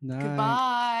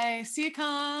 Goodbye. See you,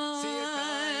 cunts.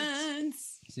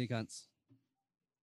 See you, cunts.